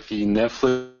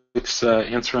Netflix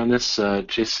answer on this.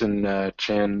 Jason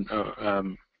Chan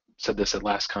said this at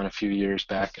LastCon a few years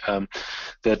back,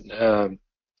 that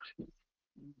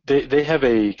they have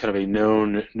a kind of a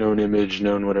known image,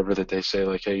 known whatever that they say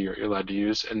like, hey, you're allowed to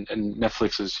use, and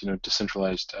Netflix is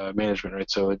decentralized management, right?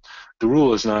 So the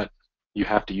rule is not you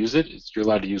have to use it. You're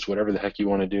allowed to use whatever the heck you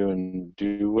want to do and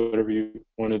do whatever you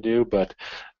want to do, but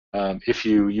if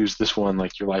you use this one,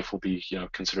 like your life will be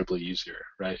considerably easier,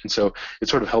 right? And so it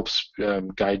sort of helps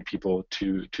guide people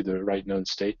to the right known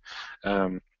state.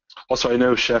 Also, I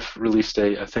know Chef released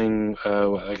a thing,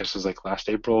 I guess it was like last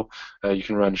April. You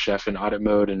can run Chef in audit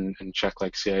mode and check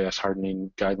like CIS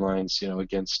hardening guidelines,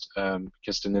 against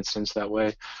an instance that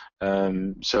way.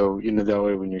 So that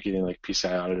way when you're getting like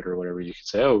PCI audit or whatever, you can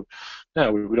say, oh,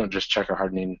 no, we don't just check our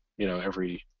hardening,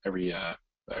 every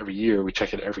year. We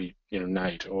check it every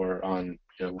night or on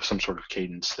some sort of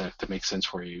cadence that makes sense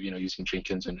for you. Using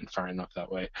Jenkins and firing up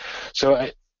that way. So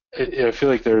I feel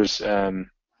like there's a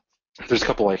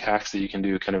couple like hacks that you can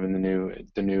do kind of in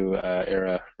the new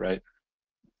era, right?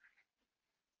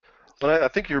 But I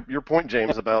think your point,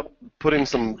 James, about putting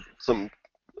some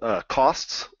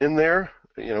costs in there.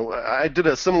 I did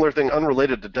a similar thing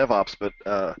unrelated to DevOps,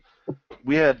 but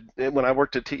we had, when I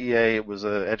worked at TEA, it was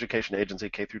an education agency,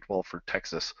 K through 12 for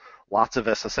Texas. Lots of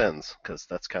SSNs, because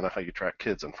that's kind of how you track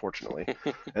kids, unfortunately.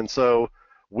 And so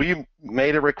we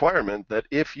made a requirement that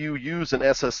if you use an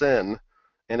SSN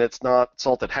and it's not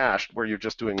salted hashed where you're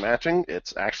just doing matching,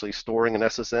 it's actually storing an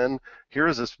SSN, here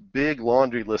is this big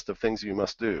laundry list of things you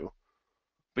must do.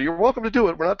 But you're welcome to do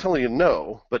it. We're not telling you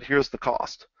no, but here's the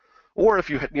cost. Or if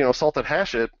you salted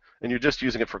hash it and you're just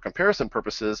using it for comparison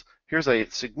purposes, here's a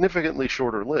significantly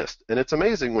shorter list. And it's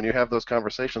amazing when you have those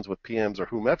conversations with PMs or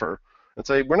whomever and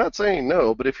say, we're not saying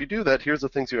no, but if you do that, here's the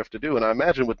things you have to do. And I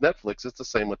imagine with Netflix, it's the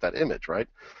same with that image, right?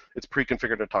 It's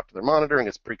pre-configured to talk to their monitoring.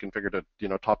 It's pre-configured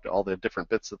to talk to all the different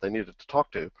bits that they needed to talk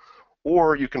to.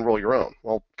 Or you can roll your own.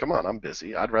 Well, come on, I'm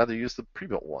busy. I'd rather use the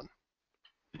pre-built one.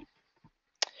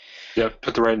 Yeah,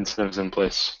 put the right incentives in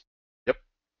place. Yep,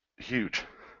 huge.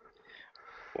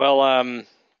 Well, I'm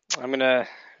going to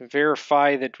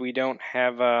verify that we don't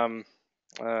have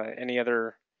any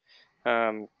other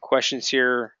questions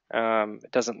here.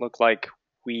 It doesn't look like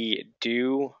we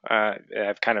do.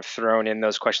 I've kind of thrown in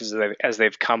those questions as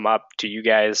they've come up to you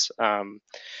guys.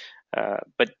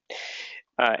 But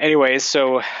anyways,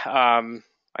 so I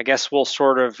guess we'll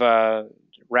sort of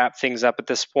wrap things up at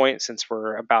this point since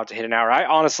we're about to hit an hour. I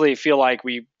honestly feel like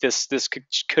this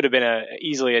could have been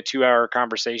easily a 2-hour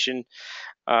conversation.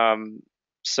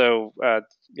 So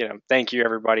thank you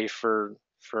everybody for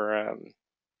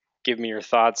giving me your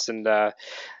thoughts, and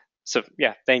so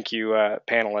yeah, thank you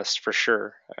panelists for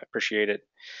sure. I appreciate it.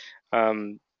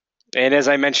 And as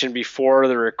I mentioned before,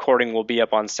 the recording will be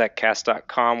up on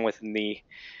seccast.com within the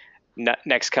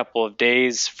next couple of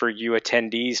days for you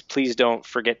attendees. Please don't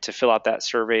forget to fill out that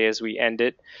survey as we end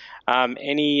it.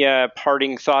 Any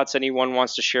parting thoughts anyone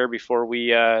wants to share before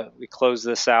we close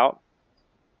this out?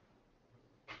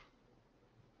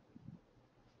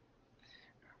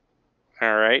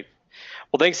 All right.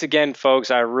 Well, thanks again, folks.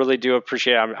 I really do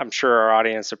appreciate it. I'm sure our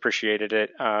audience appreciated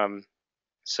it.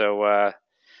 So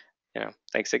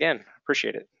thanks again.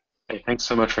 Appreciate it. Hey, thanks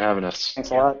so much for having us.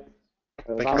 Thanks a lot. It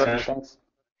was Thank you awesome. much. Thanks.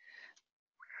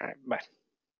 All right. Bye.